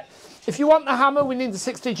forget. If you want the hammer, we need the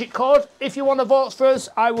 6-digit code. If you want to vote for us,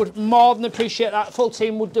 I would more than appreciate that. Full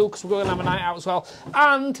team would do, because we're going to have a night out as well.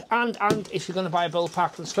 And if you're going to buy a build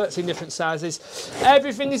pack, there's 13 different sizes.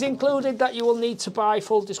 Everything is included that you will need to buy,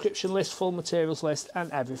 full description list, full materials list,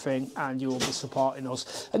 and everything, and you will be supporting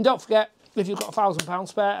us. And don't forget, if you've got £1,000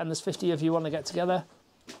 spare and there's 50 of you want to get together,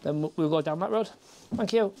 then we'll go down that road.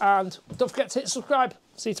 Thank you, and don't forget to hit subscribe.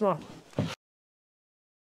 See you tomorrow.